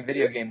 fishing, and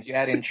video games. You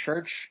add in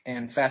church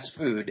and fast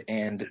food,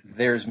 and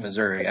there's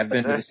Missouri. I've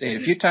been to the state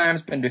a few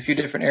times, been to a few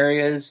different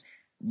areas.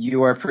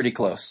 You are pretty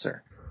close,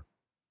 sir.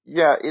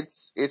 Yeah,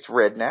 it's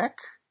redneck,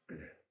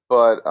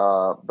 but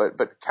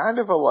kind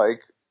of a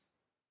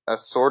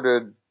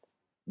assorted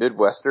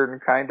Midwestern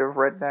kind of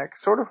redneck.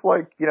 Sort of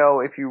like,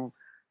 if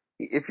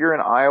you're in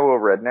Iowa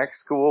redneck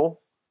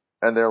school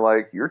and they're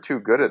like, you're too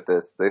good at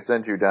this, they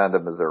send you down to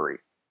Missouri.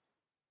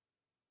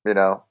 And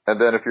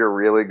then if you're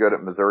really good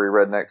at Missouri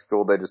redneck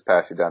school, they just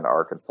pass you down to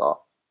Arkansas.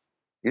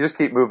 You just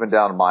keep moving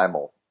down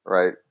Mimel,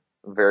 right?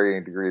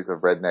 Varying degrees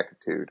of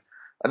redneckitude.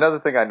 Another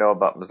thing I know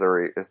about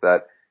Missouri is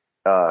that,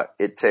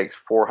 it takes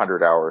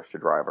 400 hours to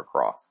drive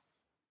across.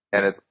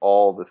 And it's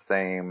all the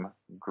same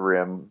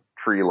grim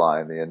tree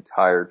line the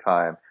entire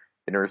time,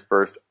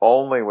 interspersed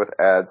only with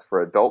ads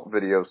for adult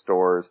video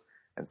stores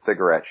and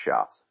cigarette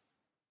shops.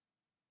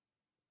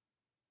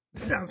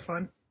 Sounds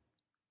fun.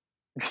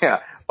 Yeah.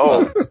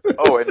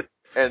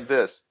 And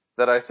this,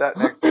 that I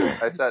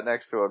sat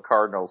next to a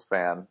Cardinals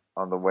fan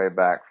on the way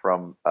back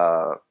from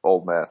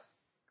Ole Miss,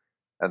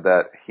 and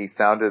that he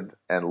sounded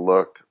and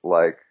looked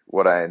like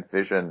what I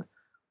envision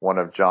one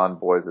of John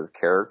Boyce's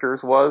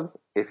characters was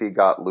if he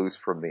got loose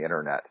from the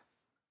internet.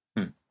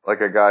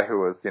 Like a guy who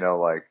was,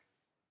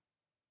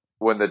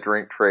 when the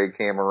drink tray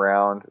came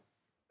around,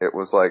 it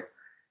was like,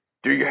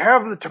 do you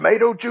have the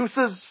tomato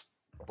juices?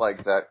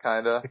 Like that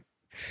kind of,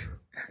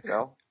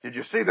 did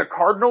you see the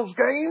Cardinals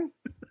game?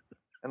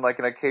 And like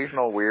an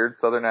occasional weird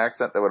Southern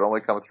accent that would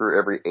only come through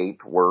every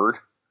 8th word.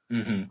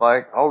 Mm-hmm.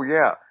 Like, oh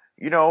yeah,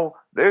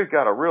 they've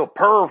got a real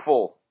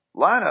powerful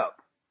lineup.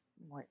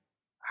 I'm like,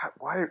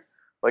 why?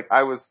 Like,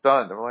 I was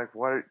stunned. I'm like,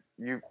 what?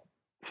 You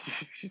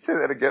say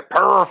that again?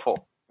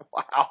 Powerful.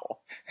 Wow.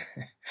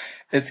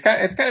 It's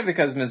kind of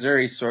because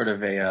Missouri's sort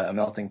of a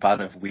melting pot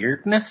of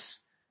weirdness.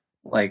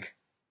 Like,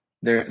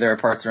 there are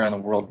parts around the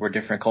world where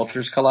different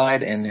cultures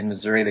collide, and in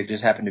Missouri they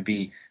just happen to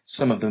be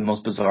some of the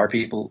most bizarre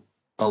people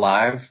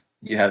alive.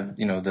 You have,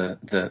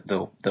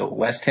 the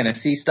West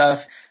Tennessee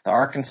stuff, the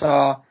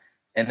Arkansas,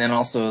 and then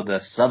also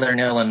the Southern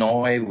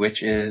Illinois,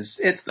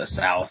 it's the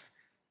South.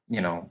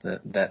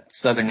 That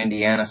Southern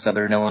Indiana,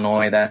 Southern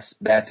Illinois, that's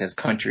as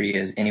country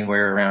as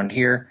anywhere around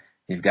here.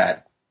 You've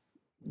got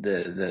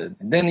then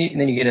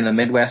you get in the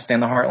Midwest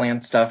and the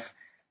Heartland stuff.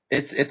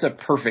 It's a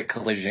perfect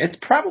collision. It's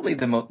probably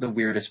the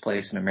weirdest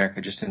place in America,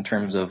 just in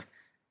terms of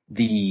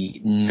the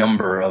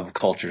number of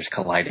cultures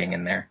colliding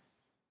in there.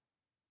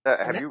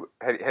 Have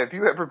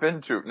you ever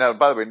been to? Now,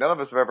 by the way, none of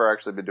us have ever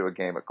actually been to a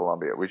game at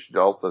Columbia. We should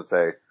also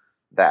say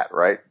that,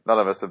 right? None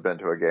of us have been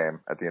to a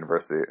game at the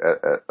University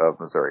of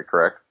Missouri,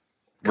 correct?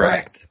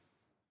 Correct.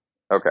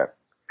 Okay,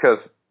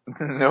 because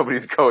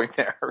nobody's going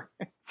there.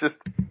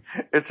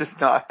 It's just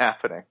not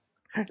happening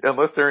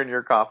unless they're in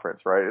your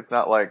conference, right? It's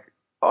not like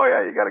Oh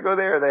yeah, you got to go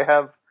there. They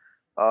have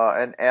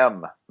an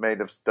M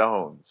made of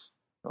stones.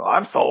 Well,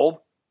 I'm sold.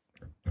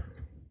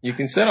 You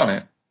can sit on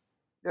it.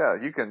 Yeah,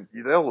 you can.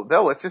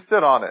 They'll let you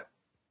sit on it.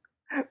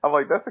 I'm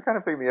like, that's the kind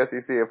of thing the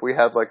SEC. If we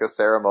had like a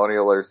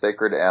ceremonial or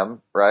sacred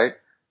M, right?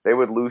 They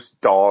would loose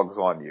dogs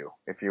on you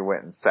if you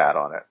went and sat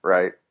on it,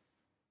 right?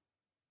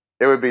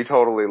 It would be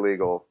totally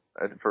legal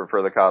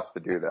for the cops to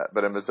do that.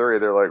 But in Missouri,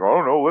 they're like,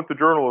 oh no, let the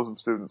journalism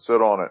students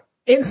sit on it.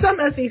 In some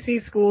SEC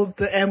schools,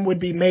 the M would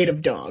be made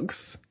of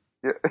dogs.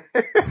 Yeah.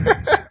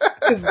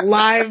 Just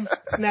live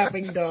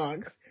snapping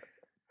dogs.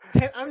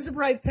 I'm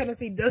surprised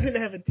Tennessee doesn't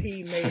have a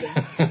team made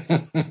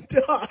of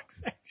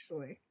dogs,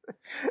 actually.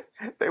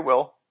 They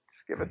will.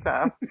 Just give it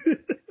time.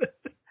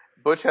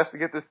 Butch has to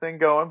get this thing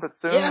going, but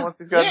soon, once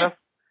he's got enough,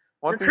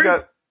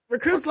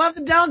 recruits love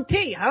the dog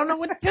tea. I don't know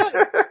what to tell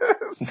you.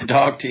 The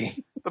dog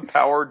tea. The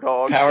power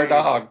dog. Power tea.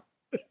 dog.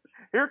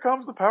 Here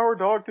comes the power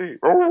dog tea.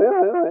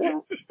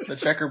 The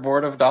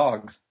checkerboard of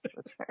dogs.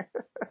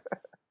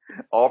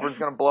 Auburn's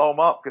gonna blow them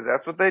up because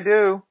that's what they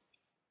do.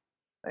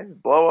 They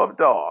just blow up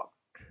dogs.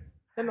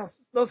 Then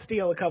they'll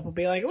steal a couple,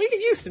 be like, we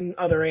could use some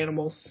other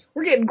animals.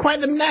 We're getting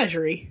quite the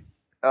menagerie.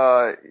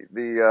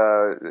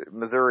 The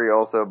Missouri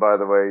also, by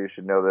the way, you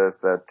should know this,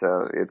 that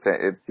it's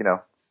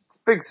a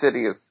big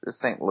city is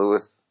St.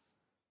 Louis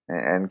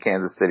and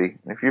Kansas City.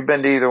 If you've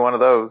been to either one of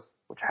those,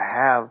 which I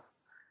have,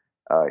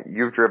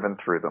 you've driven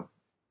through them.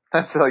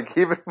 That's like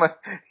even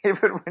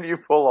when you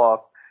pull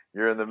off,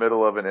 you're in the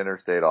middle of an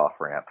interstate off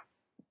ramp.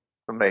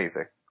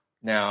 Amazing.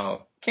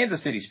 Now,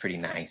 Kansas City's pretty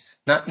nice.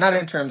 Not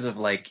in terms of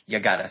like you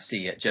gotta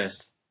see it,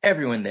 just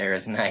everyone there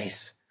is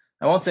nice.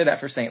 I won't say that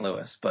for St.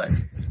 Louis, but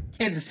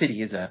Kansas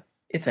City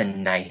it's a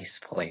nice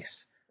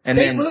place.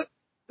 And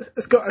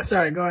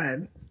Sorry, go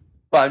ahead.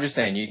 Well, I'm just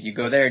saying, you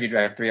go there, you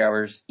drive 3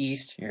 hours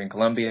east, you're in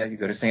Columbia. You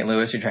go to St.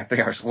 Louis, you drive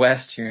 3 hours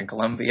west, you're in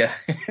Columbia.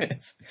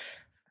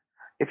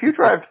 If you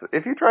drive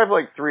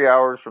like 3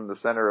 hours from the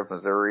center of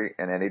Missouri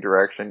in any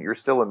direction, you're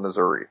still in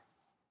Missouri.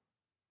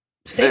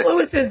 St.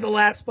 Louis is the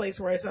last place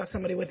where I saw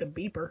somebody with a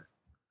beeper.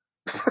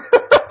 I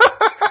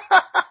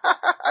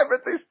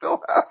bet they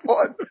still have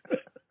one.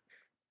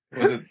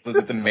 Was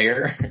it the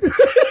mayor?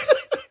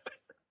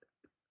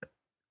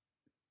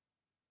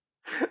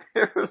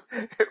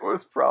 It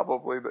was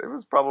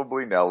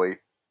probably Nelly.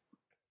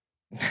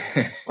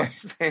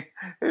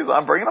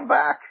 I'm bringing them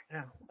back.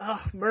 Yeah.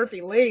 Oh,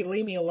 Murphy, lady,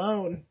 leave me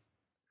alone.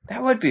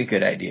 That would be a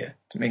good idea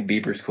to make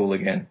beepers cool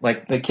again.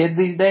 Like the kids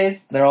these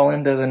days, they're all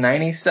into the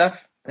 90s stuff.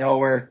 They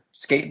all wear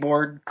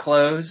skateboard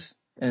clothes,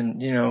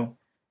 and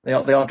they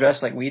all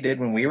dress like we did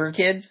when we were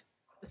kids.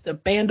 Just a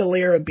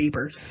bandolier of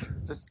beepers.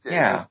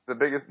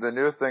 The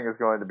newest thing is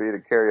going to be to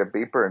carry a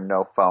beeper and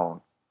no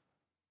phone.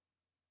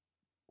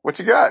 What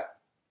you got?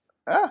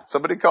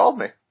 Somebody called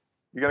me.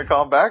 You gonna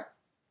call them back?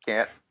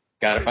 Can't.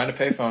 Gotta find a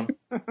payphone.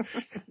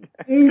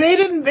 They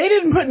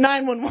didn't put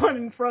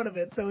 911 in front of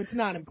it, so it's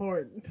not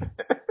important.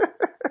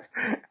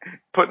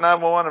 Put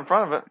 911 in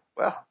front of it.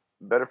 Well,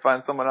 better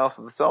find someone else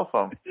with a cell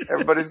phone.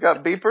 Everybody's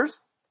got beepers.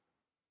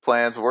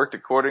 Plans worked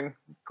according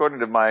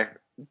to my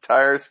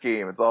entire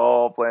scheme. It's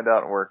all planned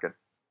out and working.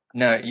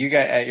 Now, you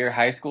got at your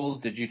high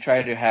schools, did you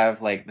try to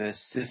have like this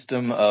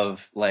system of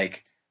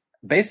like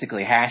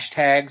basically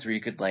hashtags where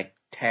you could like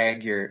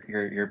tag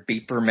your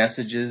beeper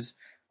messages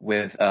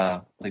with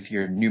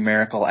your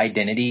numerical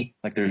identity?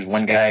 Like there's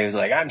one guy who's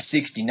like, I'm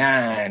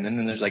 69, and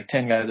then there's like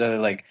 10 guys that are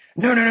like,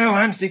 no,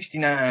 I'm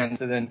 69.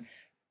 So then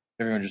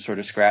everyone just sort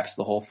of scraps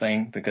the whole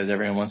thing because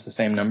everyone wants the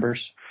same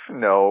numbers?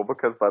 No,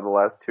 because by the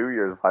last 2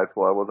 years of high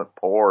school, I wasn't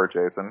poor,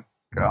 Jason.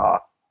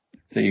 God.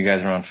 So you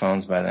guys were on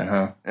phones by then,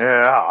 huh?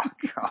 Yeah.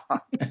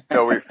 God.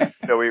 No,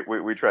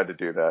 we tried to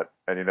do that.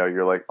 And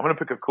you're like, I'm going to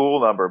pick a cool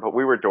number, but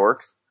we were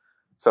dorks.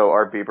 So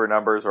our beeper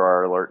numbers or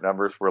our alert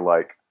numbers were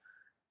like,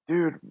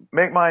 dude,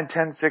 make mine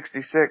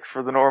 1066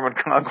 for the Norman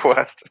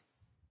Conquest.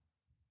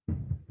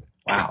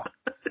 Wow.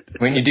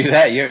 When you do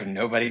that, you have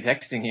nobody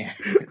texting you.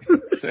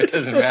 So it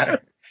doesn't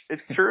matter.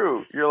 It's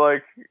true. You're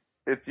like,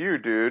 it's you,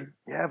 dude.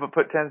 Yeah, but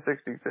put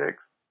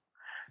 1066.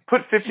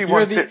 Put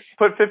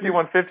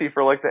 5150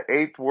 for like the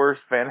 8th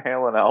worst Van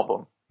Halen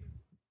album.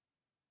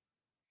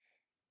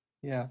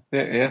 Yeah,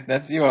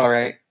 that's you, all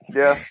right.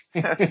 Yeah.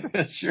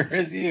 That sure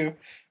is you.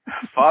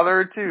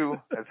 Father of 2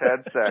 has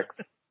had sex.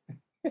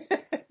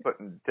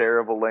 Putting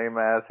terrible,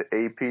 lame-ass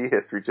AP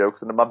history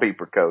jokes into my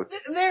beeper coat.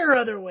 There are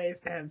other ways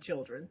to have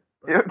children.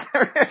 Go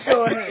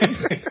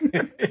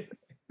ahead.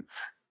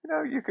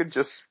 You could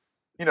just,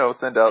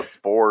 send out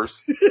spores.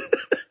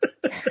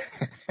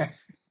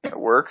 It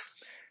works.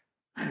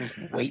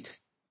 Just wait.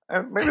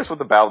 Maybe that's what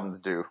the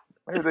Bowdens do.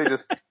 Maybe they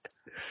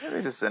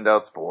just send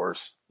out spores.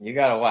 You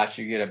gotta watch.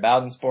 You get a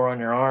Bowden spore on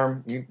your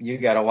arm, you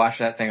gotta wash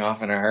that thing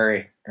off in a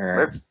hurry.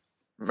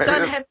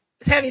 Son,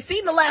 have you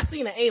seen the last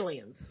scene of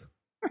Aliens?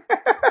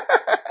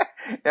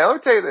 Yeah, let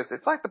me tell you this.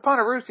 It's like the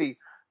Ponderosi,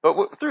 but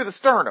through the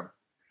sternum.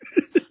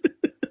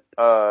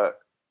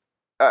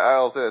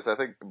 I'll say this. I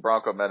think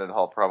Bronco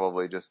Mendenhall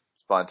probably just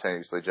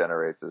spontaneously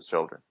generates his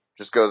children.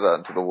 Just goes out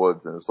into the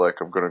woods and is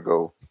like, I'm going to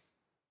go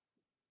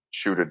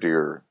shoot a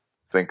deer,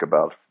 think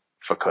about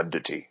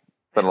fecundity.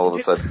 Then all of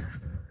a sudden,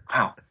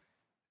 Wow.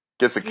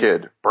 gets a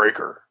kid,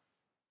 Breaker.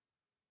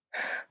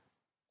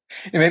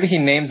 Yeah, maybe he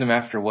names them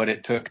after what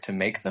it took to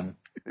make them.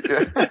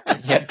 Yeah.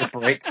 He had to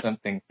break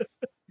something.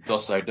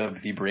 Thus I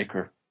dubbed the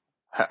Breaker.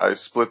 I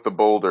split the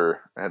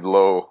boulder, and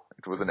lo,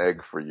 it was an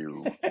egg for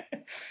you.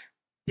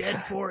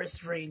 Dead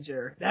Forest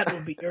Ranger. That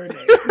will be your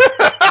name.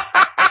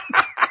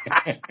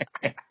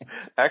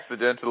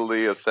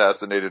 Accidentally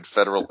assassinated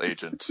federal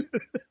agent.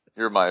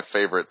 You're my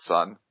favorite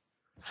son.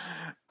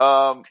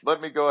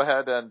 Let me go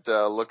ahead and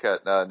look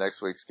at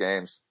next week's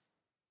games.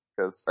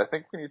 Because I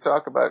think when you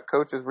talk about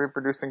coaches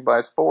reproducing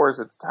by spores,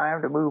 it's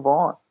time to move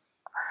on.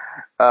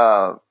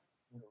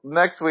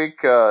 Next week,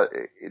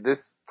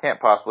 this can't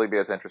possibly be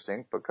as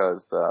interesting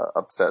because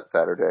Upset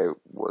Saturday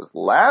was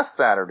last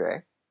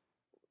Saturday.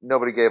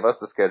 Nobody gave us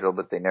the schedule,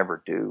 but they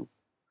never do.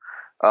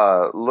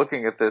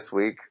 Looking at this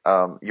week,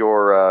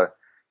 your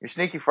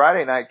Sneaky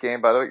Friday night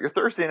game, by the way, your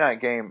Thursday night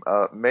game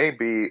may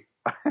be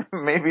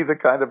the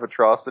kind of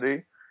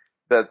atrocity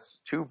that's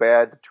too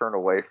bad to turn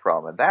away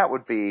from, and that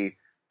would be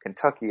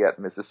Kentucky at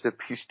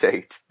Mississippi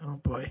State. Oh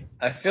boy.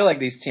 I feel like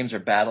these teams are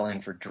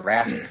battling for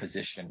draft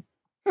position.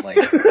 Like,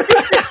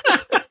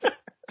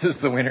 does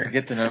the winner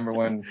get the number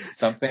one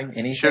something?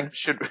 Anything?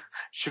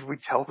 Should we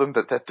tell them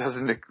that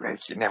doesn't agree?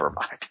 Never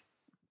mind.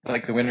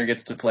 Like the winner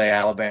gets to play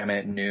Alabama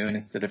at noon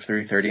instead of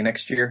 3:30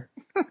 next year?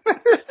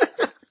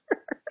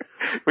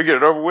 We get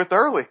it over with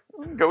early.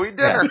 Go eat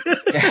dinner.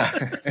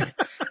 Yeah.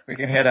 We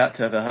can head out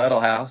to the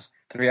Huddle House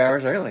 3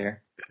 hours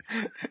earlier.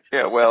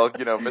 Yeah, well,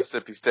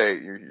 Mississippi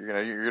State, you're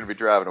gonna be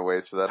driving a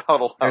ways to that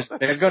Huddle House.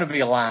 There's going to be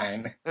a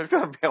line. There's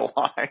gonna be a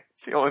line.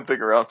 It's the only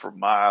thing around for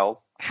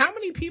miles. How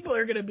many people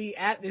are going to be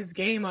at this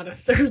game on a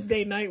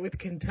Thursday night with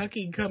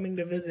Kentucky coming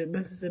to visit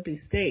Mississippi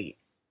State?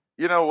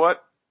 You know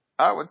what?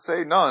 I would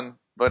say none,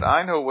 but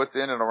I know what's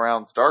in and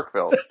around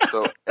Starkville,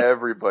 so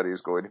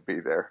everybody's going to be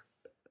there.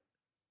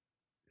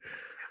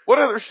 What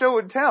other show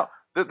in town?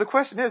 The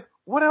question is,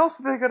 what else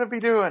are they going to be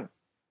doing?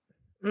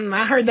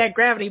 I heard that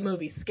Gravity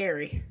movie's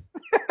scary.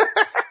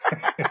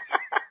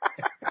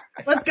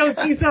 Let's go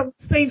see something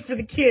safe for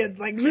the kids,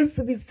 like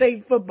Mississippi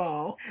State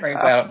football. Right,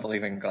 I don't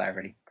believe in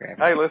gravity.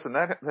 Hey, listen,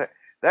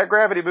 that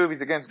Gravity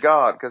movie's against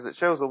God because it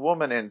shows a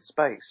woman in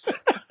space.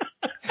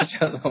 It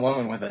shows a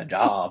woman with a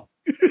job.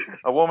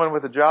 A woman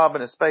with a job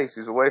in a space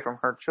who's away from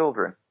her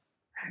children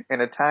in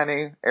a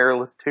tiny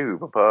airless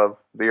tube above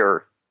the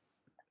earth.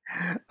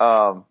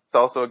 It's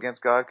also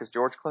against God because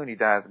George Clooney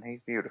dies and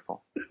he's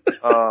beautiful.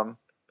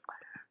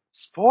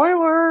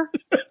 Spoiler!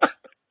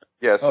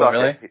 Yeah, suck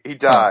really? it. He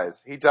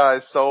dies. Huh. He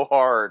dies so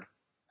hard.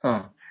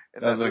 Huh.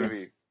 In that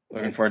movie.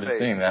 Looking forward to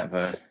seeing that,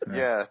 but...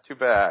 Yeah, too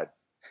bad.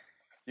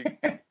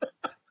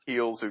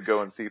 Heels who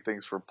go and see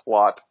things for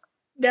plot.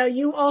 Now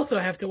you also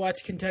have to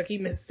watch Kentucky,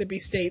 Mississippi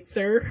State,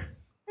 sir.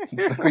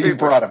 Look what you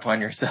brought upon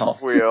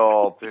yourself. We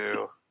all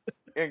do.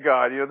 And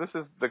God, this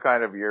is the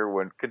kind of year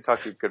when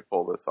Kentucky could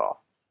pull this off.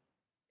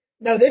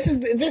 No, this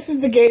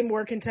is the game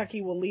where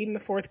Kentucky will lead in the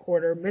fourth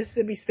quarter.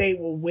 Mississippi State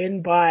will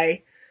win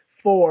by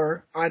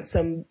 4 on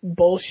some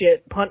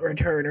bullshit punt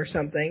return or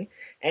something,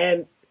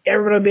 and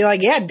everyone will be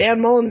like, "Yeah,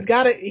 Dan Mullen's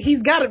got it.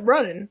 He's got it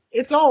running.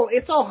 It's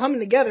all humming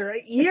together."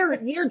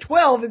 Year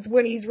 12 is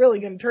when he's really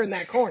going to turn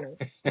that corner.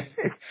 That's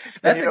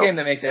the game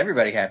that makes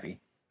everybody happy.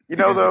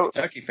 Though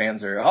Kentucky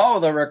fans are,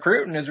 the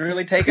recruiting is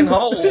really taking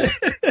hold.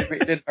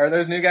 Are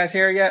those new guys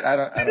here yet? I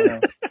don't know.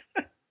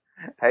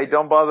 Hey,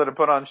 don't bother to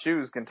put on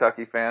shoes,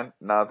 Kentucky fan.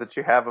 Not that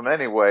you have them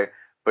anyway,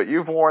 but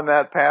you've worn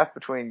that path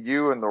between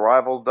you and the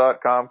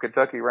Rivals.com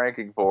Kentucky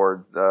ranking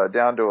board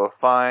down to a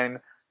fine,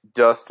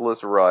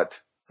 dustless rut.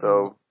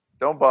 So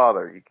don't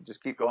bother. You can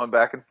just keep going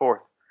back and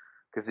forth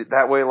because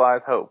that way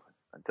lies hope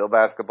until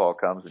basketball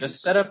comes.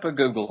 Just set up a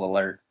Google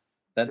alert.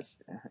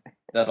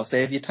 That'll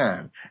save you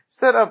time.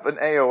 Set up an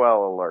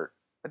AOL alert,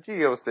 a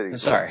GeoCities.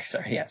 Sorry,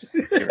 yes.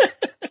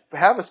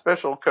 Have a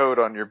special code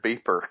on your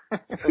beeper.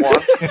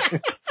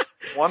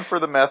 One for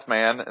the meth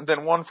man, and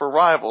then one for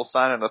Rivals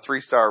signing a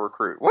 3-star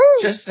recruit. Woo!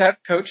 Just have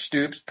Coach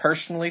Stoops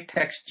personally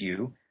text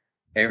you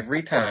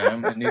every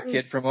time a new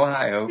kid from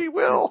Ohio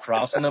is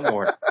crossing the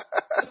border.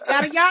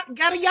 Got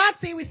a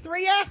Yahtzee with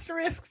 3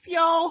 asterisks,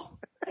 y'all.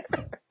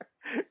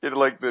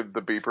 Like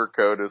the beeper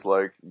code is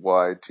like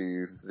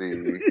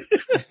Y2Z.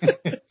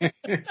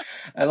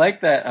 I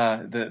like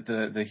that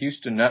the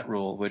Houston Nut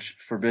Rule, which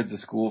forbids a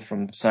school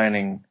from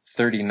signing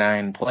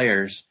 39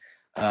 players.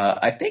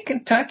 I think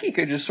Kentucky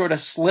could just sort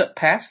of slip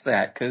past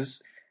that because,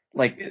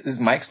 is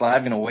Mike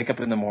Slive going to wake up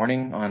in the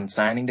morning on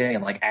signing day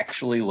and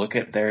actually look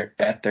at their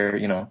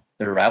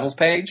their Rivals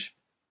page?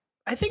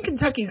 I think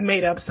Kentucky's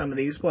made up some of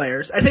these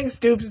players. I think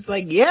Stoops is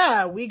like,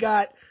 yeah, we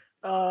got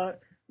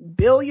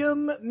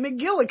Billiam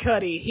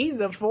McGillicuddy. He's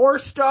a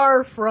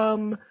 4-star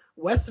from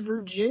West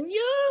Virginia.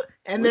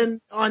 And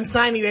then on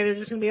signing day, they're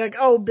just going to be like,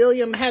 oh,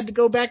 Billiam had to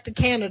go back to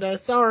Canada.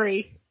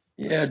 Sorry.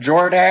 Yeah,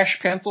 Jordache,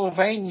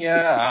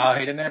 Pennsylvania. Oh,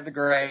 he didn't have the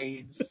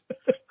grades.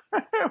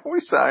 We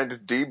signed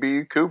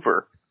D.B.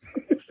 Cooper.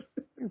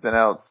 He's an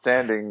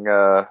outstanding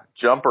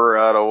jumper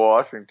out of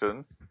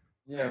Washington.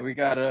 Yeah, we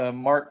got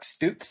Mark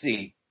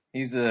Stoopsy.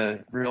 He's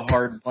a real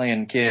hard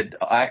playing kid.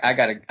 I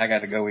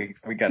gotta go. We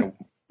gotta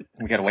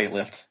weight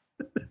lift.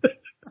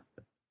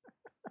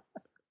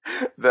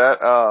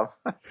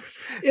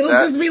 It'll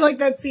just be like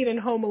that scene in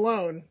Home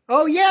Alone.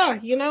 Oh yeah,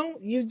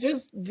 you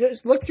just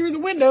look through the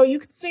window, you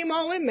can see them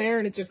all in there,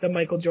 and it's just a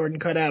Michael Jordan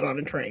cutout on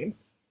a train.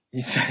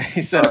 He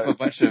set up a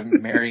bunch of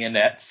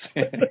marionettes.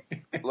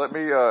 Let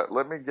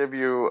me give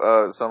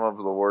you some of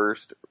the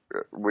worst.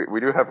 We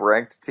do have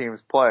ranked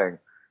teams playing,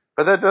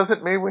 but that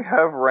doesn't mean we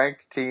have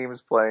ranked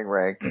teams playing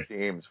ranked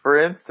teams.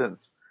 For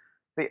instance,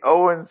 the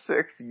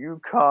 0-6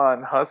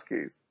 Yukon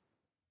Huskies.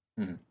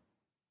 Mm-hmm.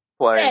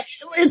 Playing.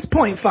 It's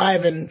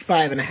 0.5 and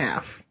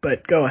 5.5,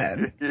 but go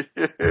ahead.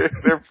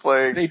 They're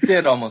playing. They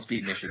did almost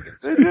beat Michigan.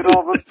 They did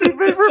almost beat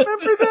me.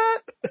 Remember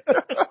that?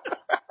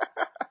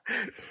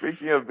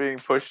 Speaking of being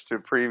pushed to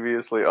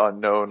previously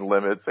unknown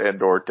limits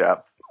and or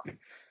depth,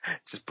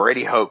 just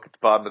Brady Hoke at the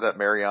bottom of that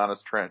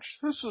Marianas Trench.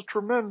 This is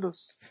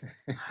tremendous.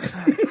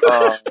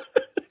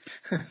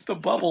 The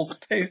bubbles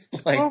taste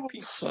like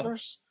pizza.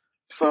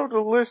 So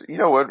delicious. You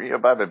know what? I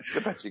bet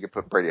you could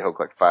put Brady Hoke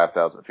like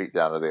 5,000 feet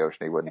down to the ocean.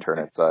 He wouldn't turn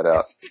inside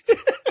out.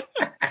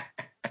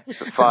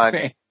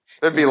 Fine.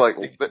 There'd be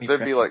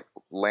like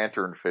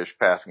lanternfish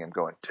passing him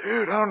going,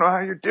 dude, I don't know how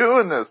you're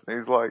doing this. And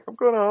he's like, I'm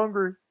kind of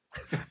hungry.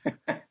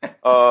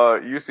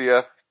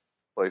 UCF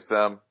plays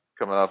them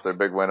coming off their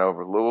big win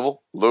over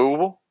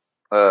Louisville.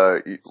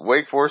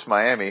 Wake Forest,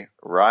 Miami,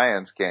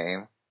 Ryan's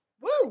game.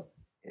 Woo!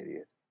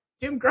 Idiot.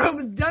 Jim Grove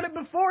has done it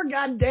before,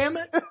 God damn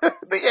it.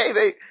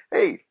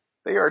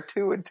 They are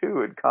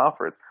 2-2 in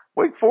conference.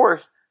 Wake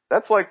Forest,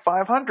 that's like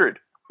 500.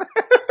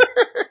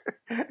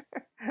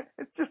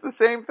 It's just the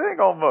same thing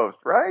almost,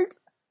 right?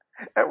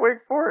 At Wake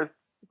Forest,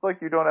 it's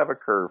like you don't have a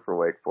curve for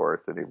Wake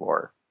Forest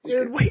anymore.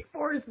 Dude, Wake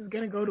Forest is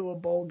going to go to a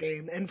bowl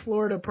game, and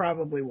Florida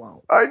probably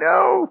won't. I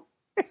know.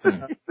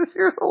 This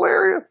year's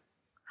hilarious.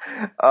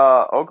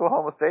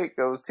 Oklahoma State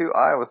goes to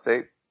Iowa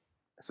State.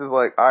 This is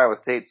like Iowa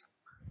State's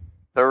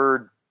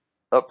third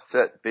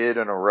upset bid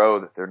in a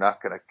row that they're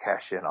not going to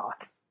cash in on.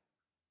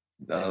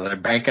 They're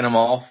banking them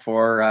all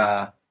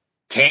for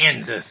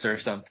Kansas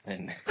or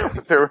something.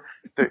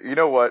 You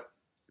know what?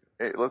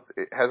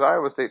 Has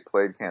Iowa State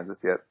played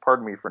Kansas yet?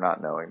 Pardon me for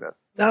not knowing this.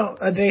 No,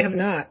 they have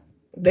not.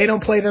 They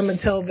don't play them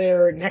until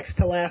their next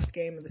to last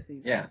game of the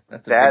season. Yeah,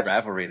 that's a big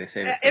rivalry. They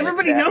say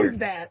everybody knows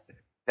that.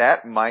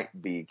 That might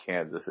be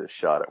Kansas's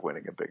shot at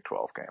winning a Big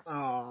 12 game.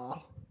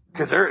 Oh,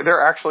 because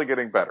they're actually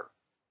getting better,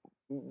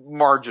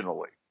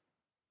 marginally,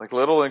 like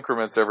little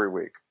increments every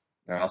week.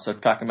 They're also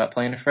talking about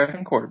playing a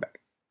freshman quarterback.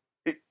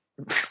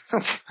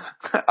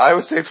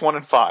 Iowa State's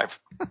 1-5.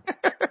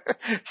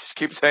 Just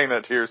keep saying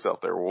that to yourself.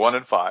 They're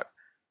 1-5.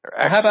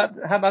 How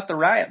about the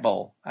Riot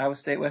Bowl? Iowa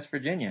State, West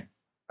Virginia.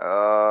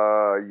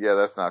 Yeah,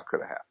 that's not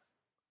gonna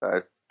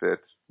happen.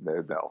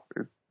 No.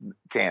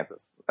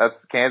 Kansas.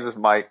 Kansas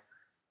might.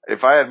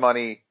 If I had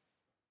money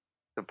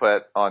to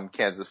put on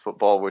Kansas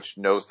football, which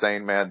no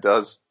sane man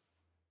does,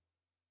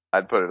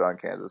 I'd put it on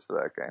Kansas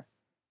for that game.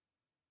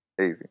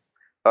 Easy.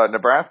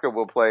 Nebraska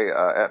will play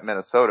at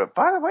Minnesota.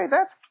 By the way,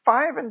 that's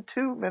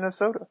 5-2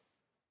 Minnesota.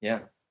 Yeah.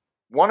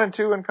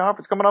 1-2 in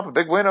conference, coming off a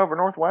big win over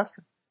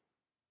Northwestern.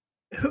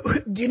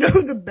 Do you know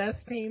who the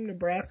best team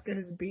Nebraska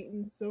has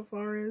beaten so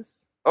far is?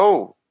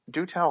 Oh,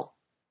 do tell.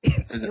 Is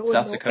it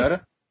South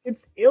Dakota?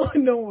 It's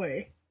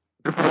Illinois.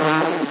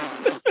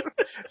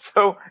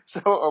 So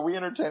are we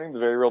entertaining the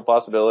very real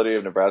possibility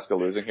of Nebraska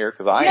losing here?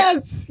 Because I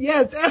am.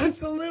 Yes,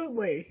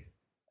 absolutely.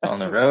 On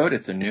the road,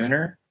 it's a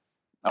nooner.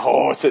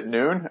 Oh, it's at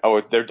noon?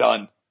 Oh, they're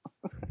done.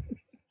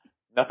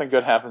 Nothing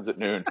good happens at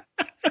noon.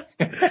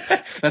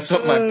 That's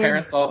what my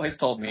parents always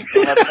told me.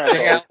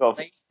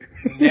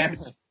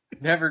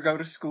 Never go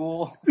to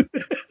school.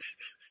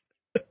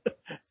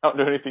 Don't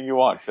do anything you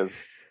want, because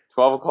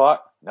 12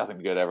 o'clock, nothing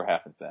good ever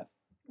happens then.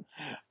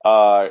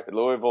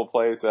 Louisville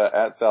plays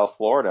at South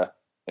Florida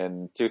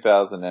in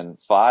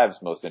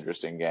 2005's most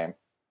interesting game.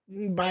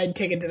 Buy a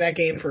ticket to that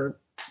game for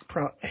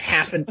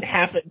half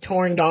a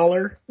torn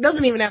dollar.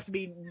 Doesn't even have to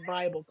be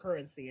viable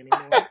currency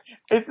anymore.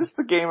 Is this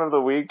the game of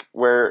the week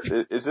where,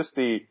 is this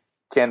the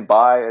can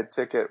buy a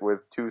ticket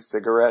with 2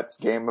 cigarettes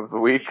game of the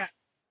week? Yeah.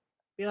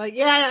 Be like,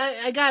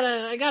 yeah, I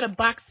got a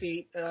box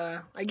seat.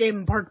 I gave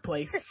him Park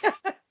Place.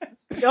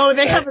 No,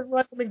 they haven't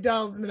run the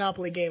McDonald's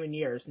Monopoly game in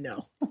years.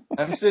 No.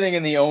 I'm sitting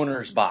in the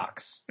owner's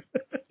box.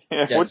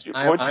 Yeah, yes,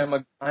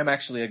 I'm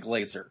actually a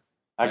glazer.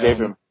 I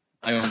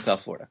own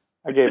South Florida.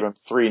 I gave him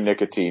 3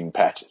 nicotine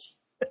patches.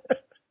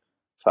 That's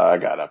how I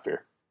got up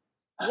here.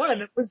 One of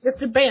them was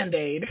just a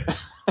Band-Aid.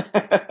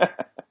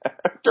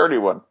 Dirty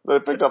one that I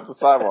picked off the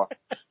sidewalk.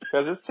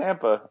 Because it's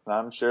Tampa, and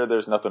I'm sure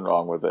there's nothing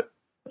wrong with it.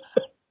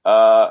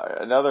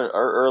 Another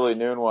early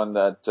noon one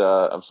that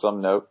of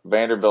some note.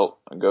 Vanderbilt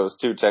goes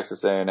to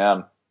Texas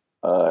A&M,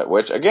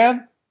 which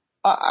again,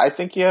 I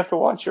think you have to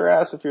watch your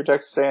ass if you're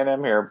Texas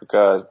A&M here,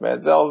 because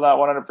Manziel's not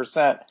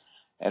 100%,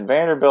 and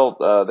Vanderbilt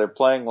they're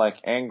playing like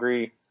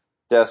angry,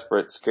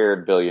 desperate,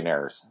 scared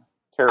billionaires.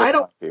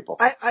 Terrifying people.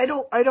 I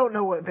don't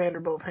know what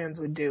Vanderbilt fans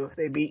would do if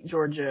they beat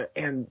Georgia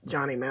and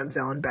Johnny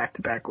Manziel in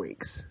back-to-back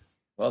weeks.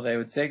 Well, they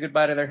would say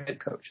goodbye to their head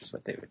coach is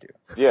what they would do.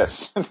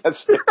 Yes,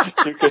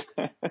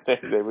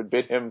 they would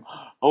bid him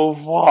au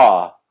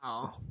revoir.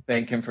 Oh.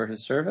 Thank him for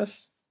his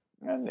service.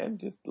 And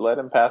just let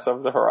him pass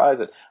over the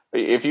horizon.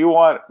 If you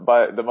want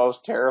by the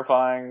most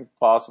terrifying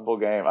possible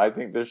game, I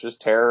think there's just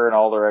terror in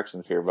all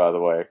directions here, by the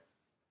way.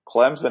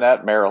 Clemson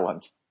at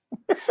Maryland.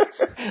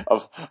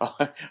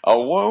 A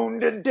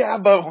wounded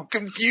Dabo,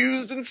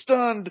 confused and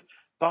stunned,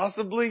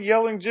 possibly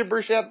yelling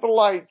gibberish at the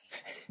lights.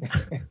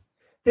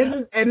 This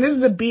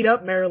is a beat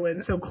up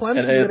Maryland, so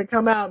Clemson's gonna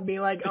come out and be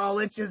like, "Oh,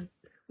 let's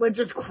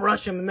just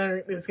crush them," and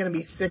then it's gonna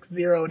be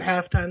 6-0 at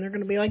halftime. They're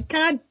gonna be like,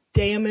 "God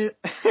damn it!"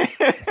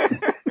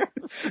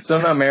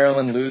 Somehow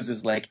Maryland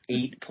loses like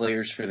 8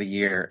 players for the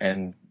year,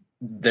 and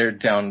they're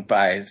down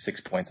by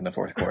 6 points in the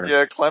fourth quarter.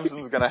 Yeah,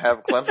 Clemson's gonna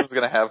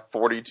have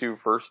 42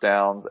 first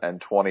downs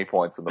and 20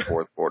 points in the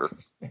fourth quarter.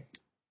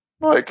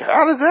 Like,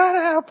 how does that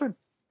happen?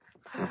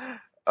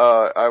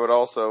 I would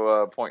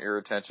also point your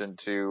attention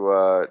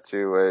to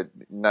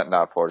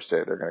not Florida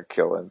State. They're going to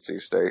kill NC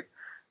State.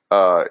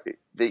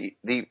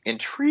 The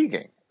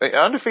intriguing,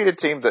 undefeated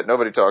team that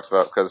nobody talks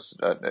about because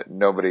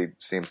nobody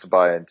seems to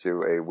buy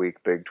into a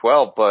weak Big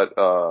 12. But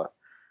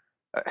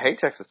hey,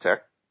 Texas Tech,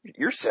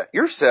 you're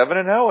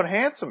 7-0 and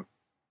handsome.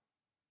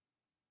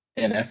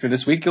 And after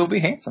this week, you'll be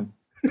handsome.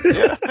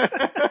 Yeah.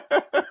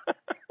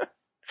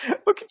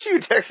 Look at you,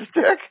 Texas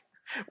Tech.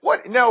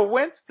 What? No,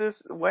 whence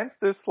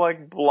this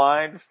like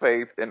blind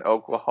faith in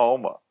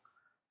Oklahoma,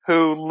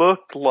 who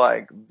looked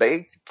like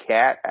baked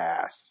cat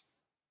ass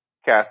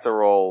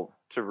casserole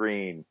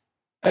terrine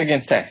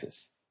against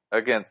Texas.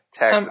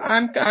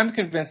 I'm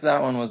convinced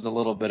that one was a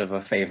little bit of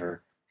a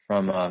favor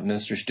from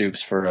Mr.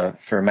 Stoops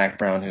for Mac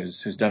Brown,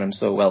 who's done him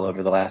so well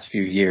over the last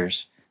few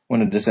years.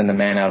 Wanted to send the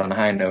man out on a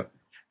high note.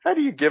 How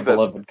do you give that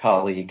beloved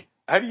colleague?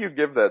 How do you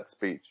give that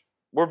speech?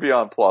 We're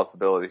beyond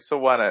plausibility, so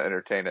why not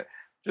entertain it?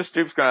 Just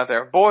Stoops going out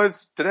there,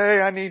 boys. Today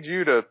I need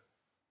you to,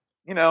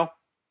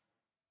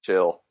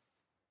 chill.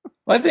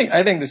 Well,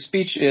 I think the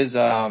speech is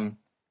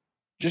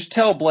just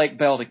tell Blake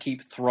Bell to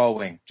keep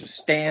throwing. Just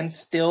stand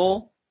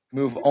still,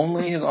 move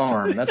only his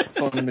arm. That's what I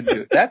told him to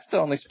do. That's the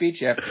only speech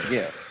you have to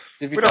give.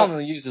 So if you tell him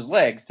to use his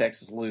legs,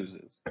 Texas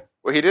loses.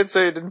 Well, he did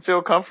say he didn't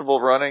feel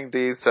comfortable running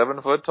the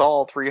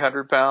 7-foot-tall,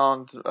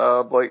 300-pound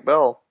Blake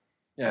Bell.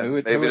 Yeah, who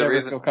would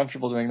ever feel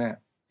comfortable doing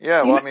that?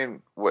 Yeah, well, I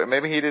mean,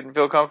 maybe he didn't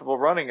feel comfortable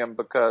running him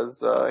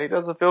because he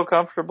doesn't feel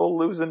comfortable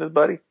losing his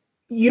buddy.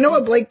 You know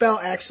what Blake Bell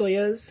actually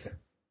is?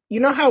 You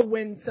know how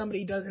when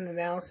somebody does an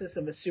analysis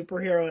of a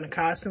superhero in a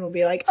costume, will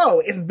be like, oh,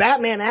 if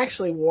Batman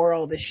actually wore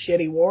all this shit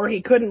he wore,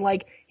 he couldn't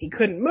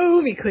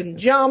move, he couldn't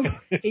jump,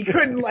 he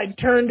couldn't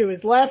turn to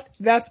his left.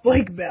 That's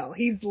Blake Bell.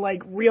 He's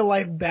like real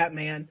life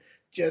Batman,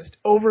 just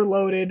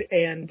overloaded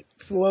and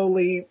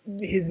slowly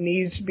his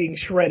knees being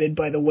shredded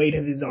by the weight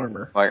of his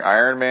armor. Like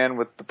Iron Man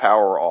with the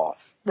power off.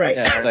 Right.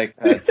 Yeah, like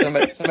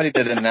somebody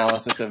did an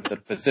analysis of the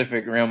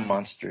Pacific Rim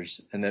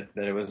monsters, and that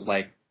it was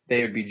like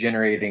they would be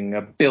generating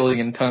 1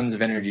 billion tons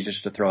of energy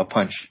just to throw a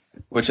punch,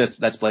 which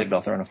that's Blake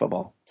Bell throwing a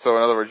football. So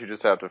in other words, you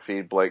just have to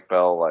feed Blake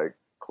Bell like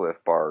Cliff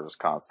Bars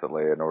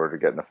constantly in order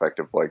to get an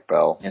effective Blake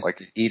Bell. Yes,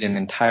 like eat an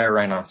entire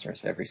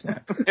rhinoceros every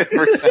snap.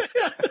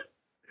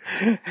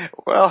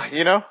 Well,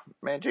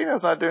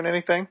 Mangino's not doing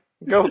anything.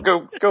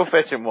 Go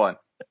fetch him one.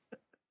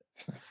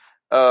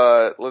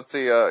 Let's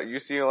see,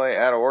 UCLA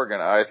at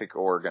Oregon. I think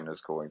Oregon is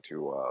going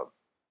to,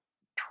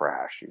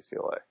 trash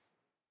UCLA.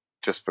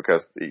 Just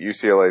because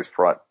UCLA's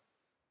front,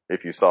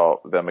 if you saw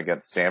them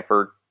against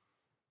Stanford,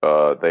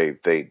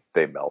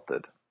 they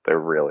melted. They're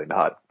really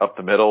not up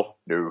the middle.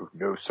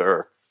 No,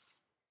 sir.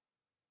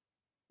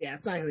 Yeah,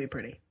 it's not gonna be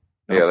pretty.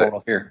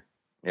 Here.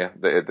 Yeah,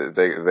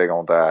 they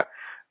gonna die.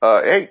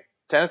 Hey,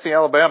 Tennessee,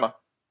 Alabama.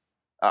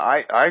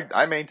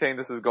 I maintain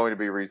this is going to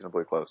be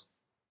reasonably close.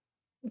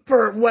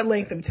 For what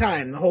length of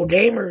time? The whole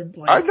game or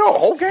I know,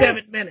 whole game.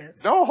 7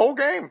 minutes? No, whole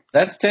game.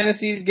 That's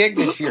Tennessee's gig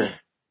this year.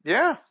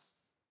 Yeah.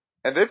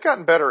 And they've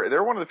gotten better.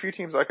 They're one of the few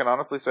teams I can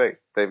honestly say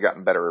they've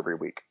gotten better every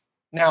week.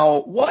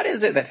 Now, what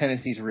is it that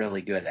Tennessee's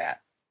really good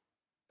at?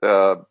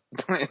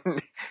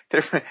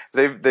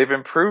 They've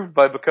improved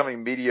by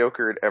becoming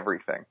mediocre at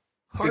everything.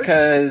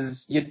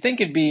 Because you'd think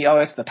it'd be,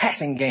 it's the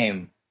passing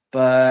game.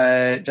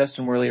 But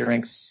Justin Worley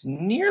ranks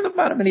near the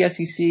bottom of the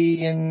SEC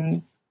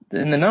in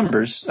the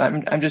numbers.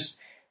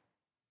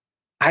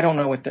 I don't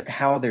know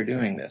how they're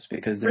doing this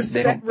because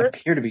they don't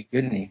appear to be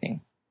good at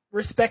anything.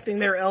 Respecting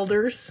their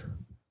elders.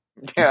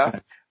 Yeah.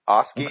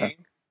 Oskiing. Okay.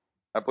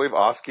 I believe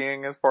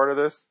Oskiing is part of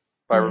this,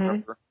 if I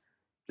remember.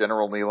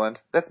 General Neeland.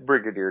 That's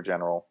Brigadier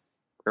General.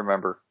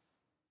 Remember.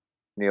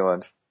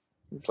 Neeland.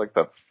 He's like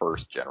the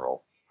first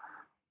general.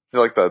 He's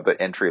like the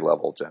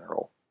entry-level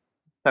general.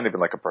 Not even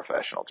like a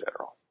professional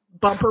general.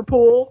 Bumper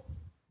pool.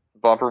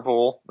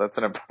 That's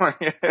an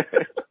important.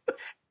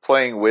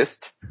 Playing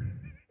whist.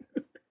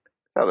 That's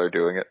how they're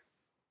doing it.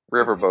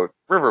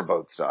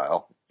 Riverboat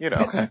style.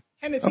 Okay.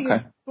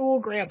 Tennessee's cool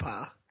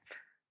grandpa.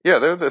 Yeah,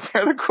 they're the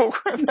cool.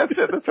 That's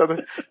it. That's how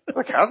they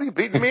like. How's he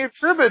beating me at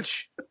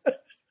cribbage?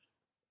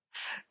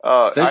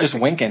 They're just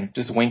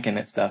winking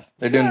at stuff.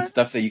 They're doing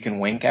stuff that you can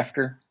wink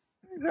after.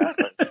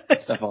 Exactly.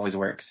 Stuff always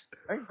works.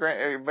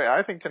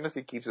 I think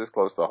Tennessee keeps this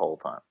close the whole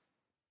time.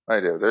 I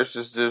do.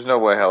 There's no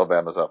way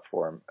Alabama's up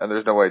for him, and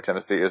there's no way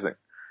Tennessee isn't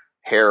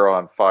hair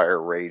on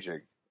fire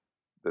raging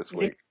this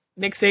week.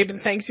 Nick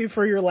Saban thanks you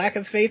for your lack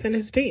of faith in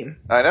his team.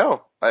 I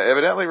know.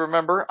 Evidently,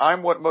 remember,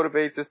 I'm what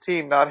motivates his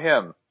team, not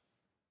him.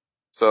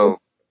 So,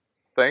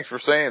 thanks for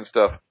saying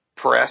stuff,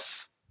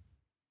 press.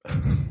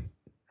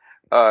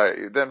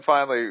 Then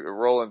finally,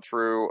 rolling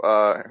through,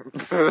 I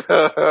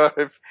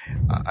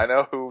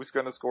know who's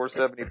going to score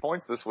 70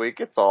 points this week.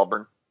 It's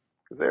Auburn.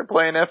 Because they're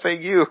playing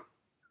FAU.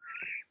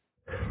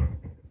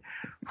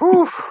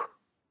 Whew.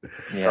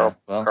 Yeah,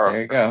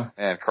 there you go.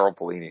 And Carl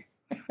Pelini.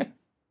 It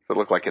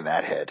looked like in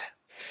that head.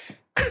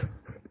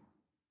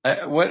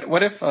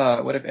 What if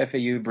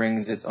FAU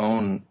brings its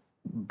own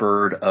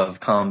bird of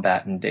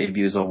combat and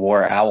debuts a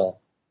war owl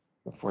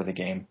before the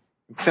game?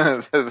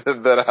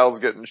 That owl's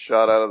getting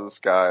shot out of the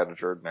sky in a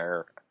Jordan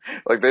air.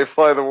 Like they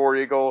fly the war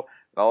eagle,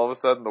 and all of a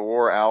sudden the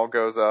war owl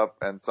goes up,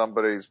 and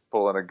somebody's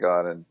pulling a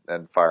gun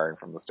and firing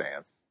from the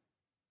stands.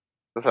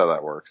 That's how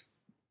that works.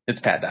 It's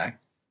Pat Dye.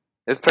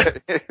 It's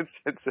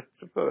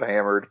a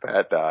hammered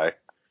Pat Dye.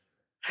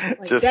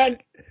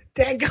 Like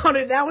daggone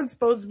it, that was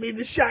supposed to be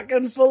the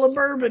shotgun full of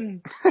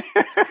bourbon.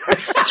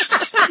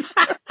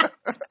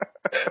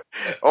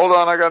 Hold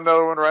on, I got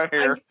another one right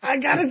here. I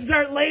gotta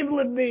start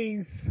labeling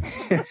these.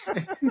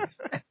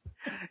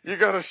 You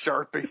got a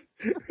Sharpie.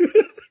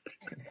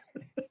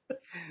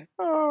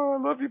 Oh,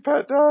 I love you,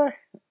 Pat Dye.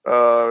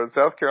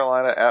 South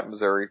Carolina at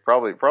Missouri.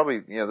 Probably,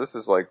 this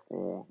is like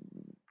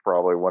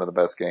probably one of the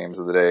best games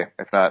of the day,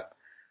 if not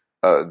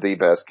the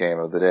best game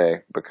of the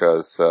day,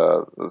 because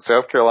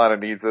South Carolina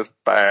needs this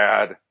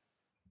bad.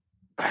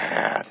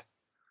 And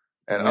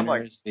I'm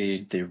like,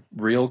 the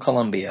real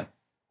Columbia.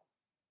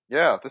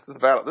 Yeah, this is the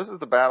battle. This is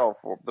the battle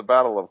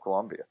of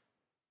Columbia.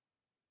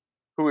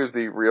 Who is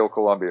the real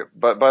Columbia?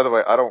 But by the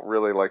way, I don't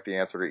really like the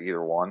answer to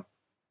either one.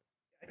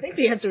 I think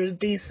the answer is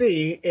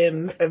DC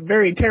in a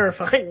very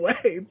terrifying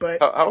way.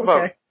 But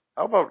how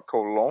about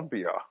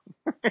Colombia?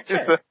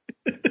 Sure.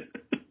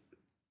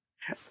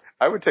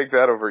 I would take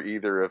that over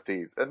either of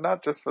these, and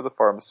not just for the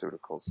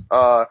pharmaceuticals.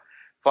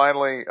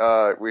 Finally,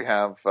 we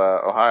have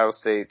Ohio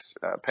State,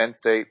 Penn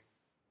State,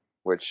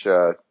 which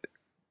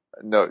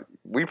no,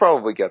 we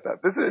probably get that.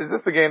 Is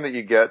this the game that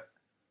you get,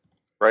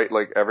 right?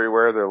 Like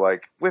everywhere, they're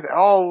like, with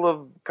all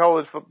of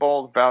college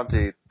football's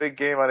bounty, big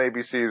game on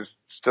ABC is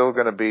still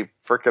going to be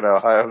frickin'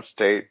 Ohio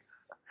State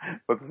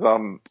with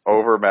some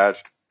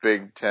overmatched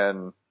Big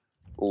Ten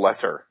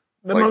lesser.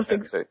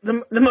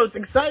 The most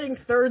exciting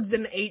 3rd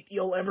and 8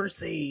 you'll ever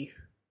see.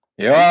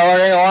 You're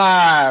already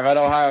live at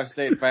Ohio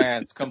State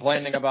fans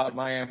complaining about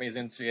Miami's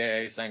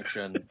NCAA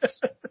sanctions.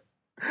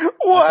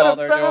 What That's all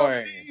they're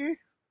doing. Me?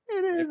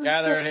 They're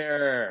gathered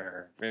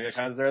here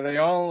because they're the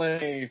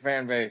only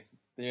fan base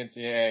the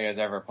NCAA has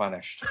ever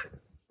punished.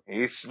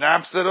 He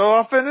snaps it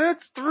off, and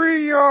it's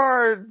 3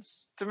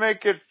 yards to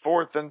make it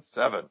 4th and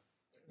 7.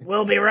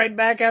 We'll be right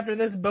back after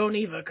this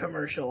Boniva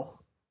commercial.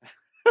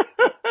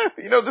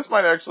 This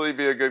might actually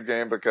be a good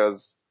game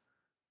because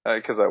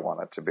I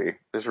want it to be.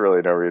 There's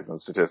really no reason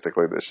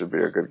statistically this should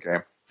be a good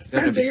game.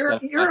 Spencer,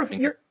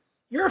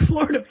 you're a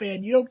Florida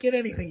fan. You don't get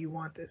anything you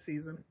want this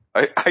season.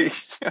 I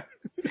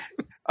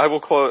will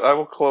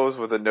close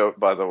with a note,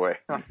 by the way,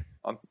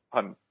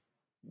 on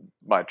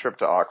my trip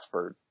to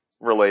Oxford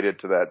related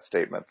to that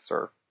statement,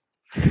 sir.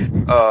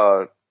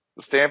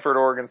 Stanford,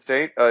 Oregon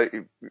State.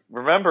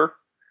 Remember,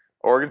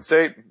 Oregon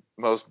State,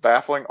 most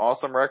baffling,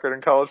 awesome record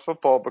in college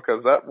football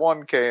because that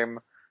one came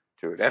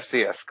to an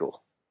FCS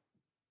school.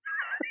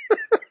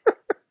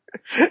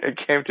 It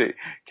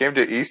came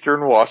to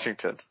Eastern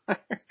Washington.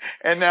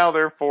 And now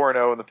they're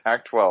 4-0 in the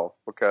Pac-12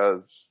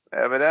 because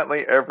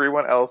evidently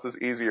everyone else is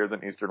easier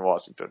than Eastern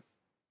Washington.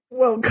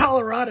 Well,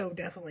 Colorado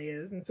definitely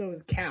is, and so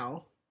is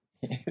Cal.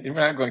 We're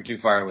not going too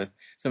far with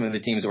some of the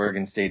teams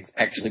Oregon State's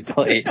actually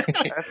played.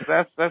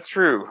 That's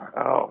true.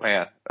 Oh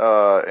man.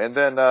 And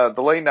then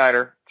the late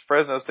nighter, it's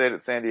Fresno State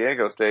at San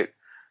Diego State.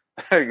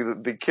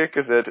 The kick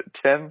is at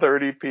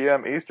 10:30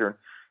 p.m. Eastern.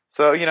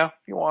 So, if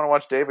you want to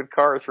watch David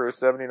Carr throw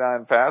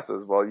 79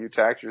 passes while you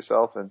tax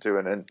yourself into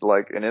an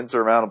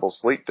insurmountable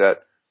sleep debt,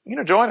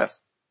 join us.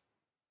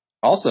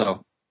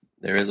 Also,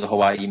 there is a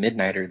Hawaii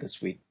Midnighter this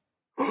week.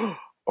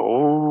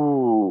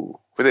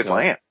 Oh, where they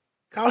playing?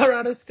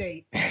 Colorado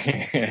State. Which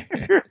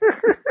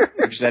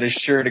that is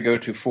sure to go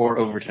to 4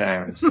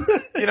 overtimes.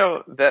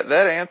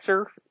 That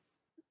answer,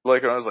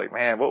 like when I was like,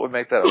 man, what would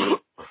make that a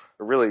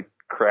really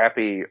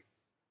crappy,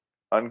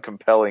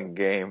 uncompelling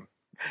game?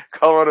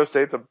 Colorado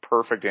State's a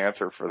perfect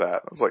answer for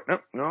that. I was like,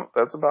 no,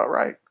 that's about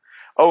right.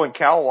 Oh, and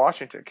Cal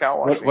Washington.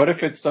 What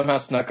if it somehow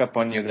snuck up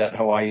on you that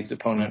Hawaii's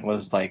opponent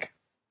was like,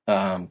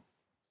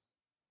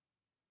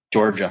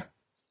 Georgia?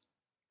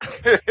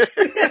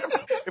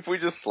 If we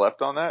just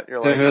slept on that,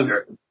 you're like,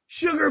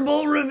 Sugar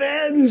Bowl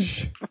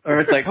revenge. Or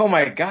it's like, oh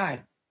my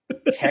God,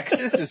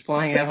 Texas is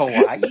playing at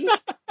Hawaii?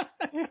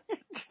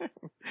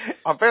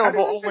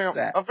 Available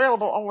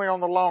only on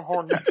the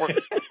Longhorn Network.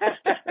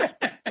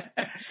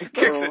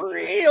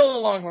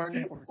 Real Longhorn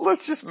Network.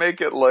 Let's just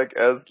make it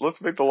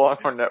let's make the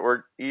Longhorn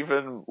Network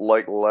even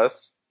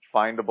less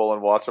findable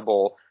and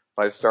watchable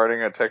by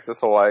starting a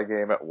Texas-Hawaii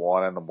game at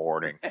 1 in the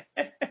morning.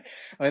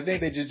 I think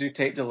they just do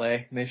tape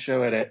delay. They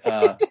show it at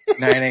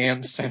 9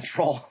 a.m.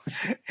 Central.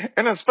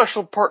 In a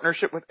special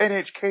partnership with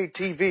NHK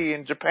TV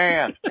in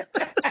Japan.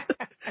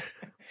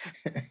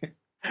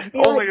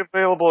 Only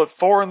available at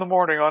 4 in the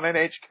morning on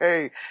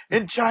NHK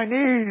in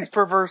Chinese,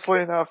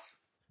 perversely enough.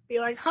 Be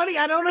like, honey,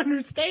 I don't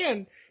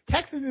understand.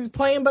 Texas is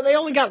playing, but they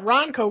only got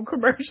Ronco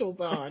commercials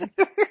on.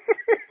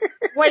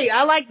 Wait,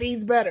 I like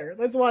these better.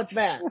 Let's watch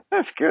that.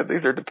 That's good.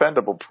 These are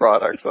dependable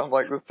products,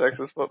 unlike this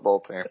Texas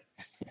football team.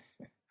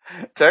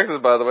 Texas,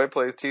 by the way,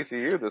 plays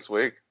TCU this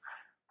week.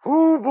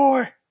 Ooh,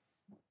 boy.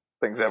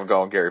 Things haven't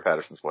gone Gary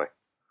Patterson's way.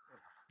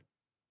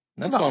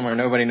 That's one where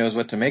nobody knows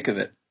what to make of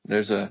it.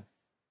 Their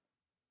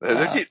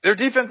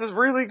defense is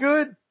really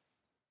good.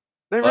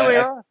 They really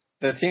are.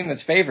 The team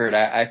that's favored,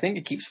 I think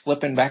it keeps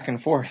flipping back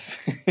and forth.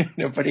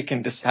 Nobody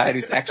can decide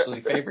who's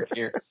actually favored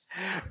here.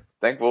 I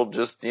think we'll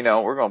just,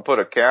 we're going to put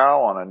a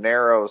cow on a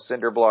narrow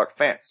cinder block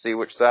fence, see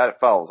which side it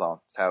falls on.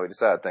 That's how we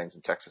decide things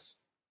in Texas.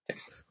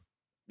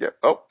 Yep.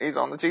 Oh, he's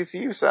on the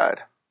TCU side.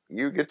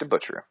 You get to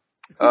butcher him.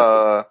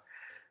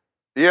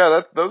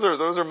 Yeah, those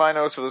are my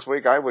notes for this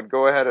week. I would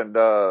go ahead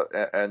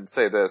and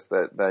say this,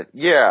 that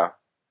yeah,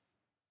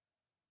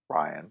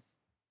 Ryan.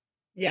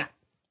 Yeah.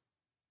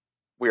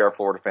 We are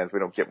Florida fans. We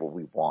don't get what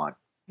we want.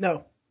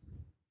 No.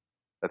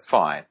 That's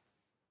fine.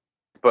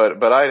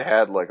 But I'd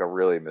had a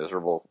really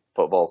miserable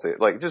football season.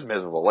 Just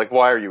miserable.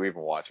 Why are you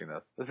even watching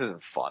this? This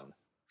isn't fun.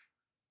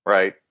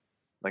 Right?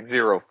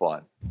 Zero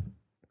fun.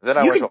 Then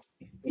I went home.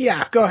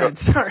 Yeah, go ahead.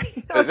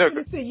 Sorry. I was going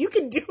to say, you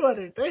can do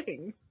other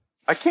things.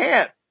 I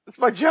can't. It's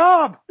my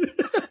job.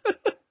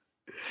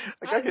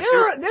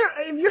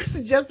 If you're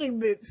suggesting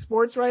that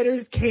sports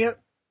writers can't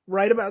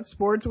write about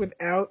sports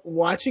without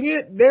watching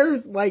it,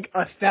 there's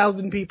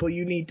 1,000 people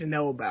you need to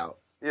know about.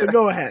 Yeah. So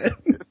go ahead.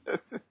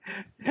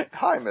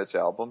 Hi, Mitch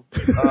Albom.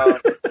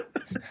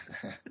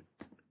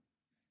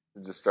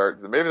 Just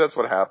start. Maybe that's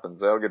what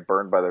happens. They'll get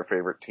burned by their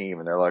favorite team,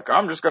 and they're like,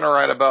 "I'm just going to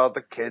write about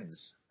the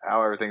kids,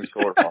 how everything's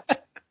going wrong."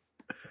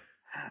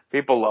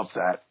 People love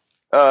that.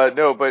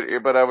 No,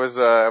 but I was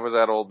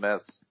at Ole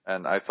Miss,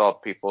 and I saw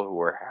people who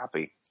were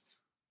happy,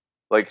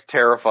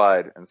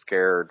 terrified and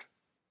scared,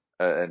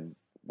 and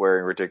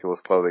wearing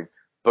ridiculous clothing,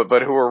 but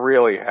who were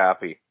really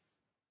happy.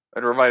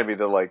 It reminded me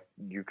that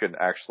you can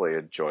actually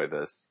enjoy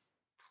this.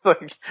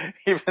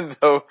 Even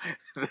though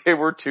they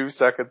were 2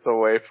 seconds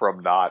away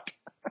from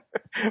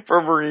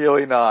from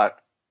really not.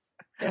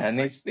 Yeah, and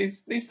these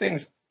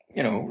things,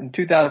 in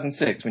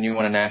 2006 when you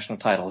won a national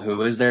title, who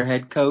was their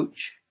head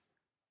coach?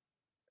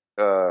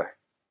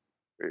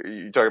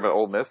 You talking about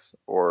Ole Miss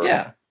or?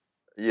 Yeah.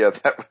 Yeah,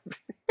 that would be.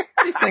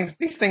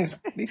 These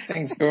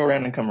things go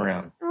around and come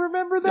around.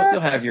 Remember that?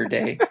 You'll have your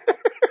day.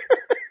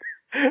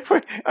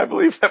 I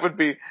believe that would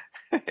be,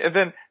 and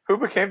then who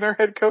became their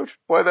head coach?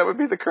 Why, that would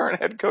be the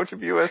current head coach of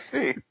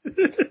USC.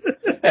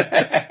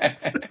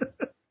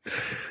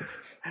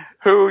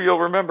 Who you'll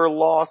remember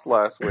lost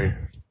last week,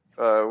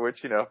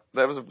 which,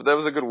 that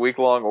was a good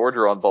week-long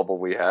Orgeron bubble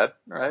we had,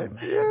 right?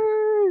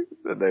 Yay!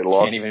 Then they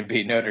lost. Can't even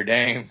beat Notre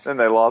Dame. Then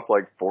they lost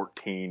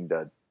 14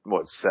 to,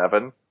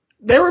 7?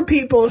 There were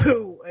people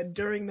who,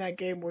 during that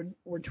game,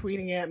 were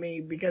tweeting at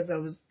me because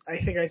I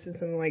think I said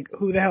something like,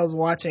 who the hell's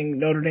watching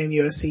Notre Dame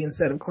USC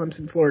instead of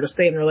Clemson Florida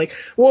State? And they're like,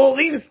 well,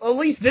 at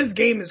least this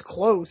game is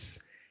close.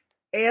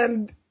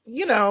 And,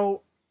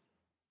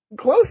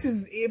 close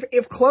is,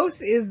 if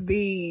close is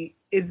the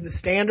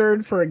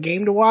standard for a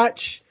game to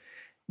watch,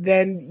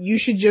 then you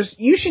should just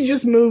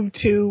move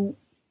to,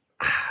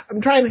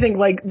 I'm trying to think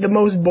the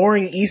most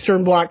boring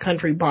Eastern Bloc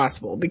country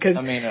possible because,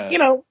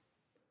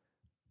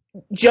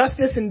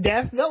 justice and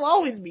death, they'll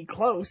always be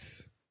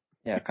close.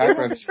 Yeah,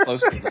 cockroach close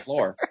to the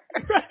floor.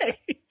 Right.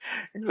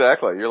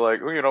 Exactly. You're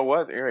like, well, you know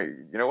what?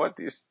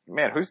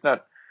 Who's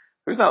not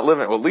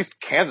living? Well, at least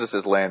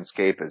Kansas's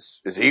landscape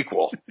is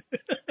equal.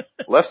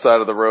 Left side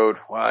of the road,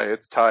 why,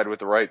 it's tied with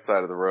the right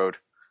side of the road.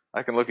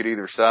 I can look at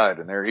either side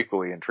and they're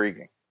equally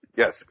intriguing.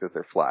 Yes, because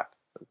they're flat.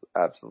 There's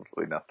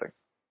absolutely nothing.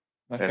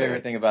 My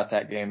favorite thing about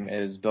that game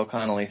is Bill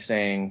Connolly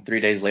saying 3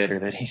 days later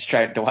that he's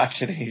tried to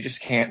watch it and he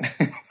just can't.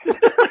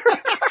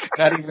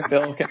 Not even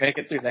Bill can make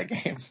it through that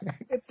game.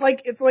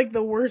 It's like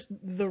the worst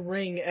The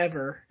Ring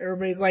ever.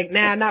 Everybody's like,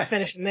 nah, I'm not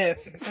finishing this.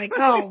 It's like,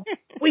 oh,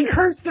 we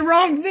cursed the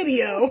wrong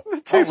video.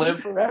 I'll live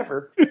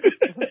forever.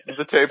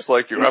 The tape's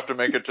like, you have to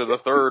make it to the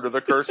third or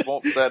the curse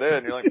won't set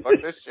in. You're like,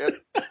 fuck this shit.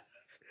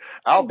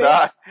 I'll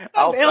die.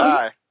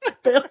 I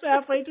bailed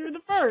halfway through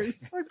the first.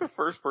 Like the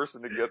first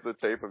person to get the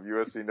tape of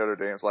USC Notre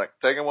Dame is like,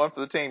 taking one for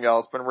the team, y'all.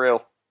 It's been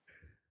real.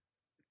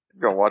 I'm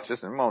gonna watch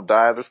this and I'm gonna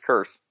die of this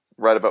curse.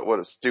 Write about what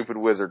a stupid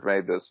wizard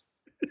made this.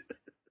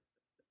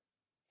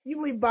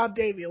 You leave Bob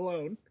Davey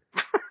alone.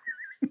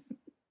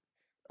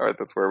 All right,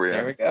 that's where we are.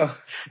 There we go.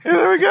 Yeah,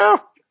 there we go.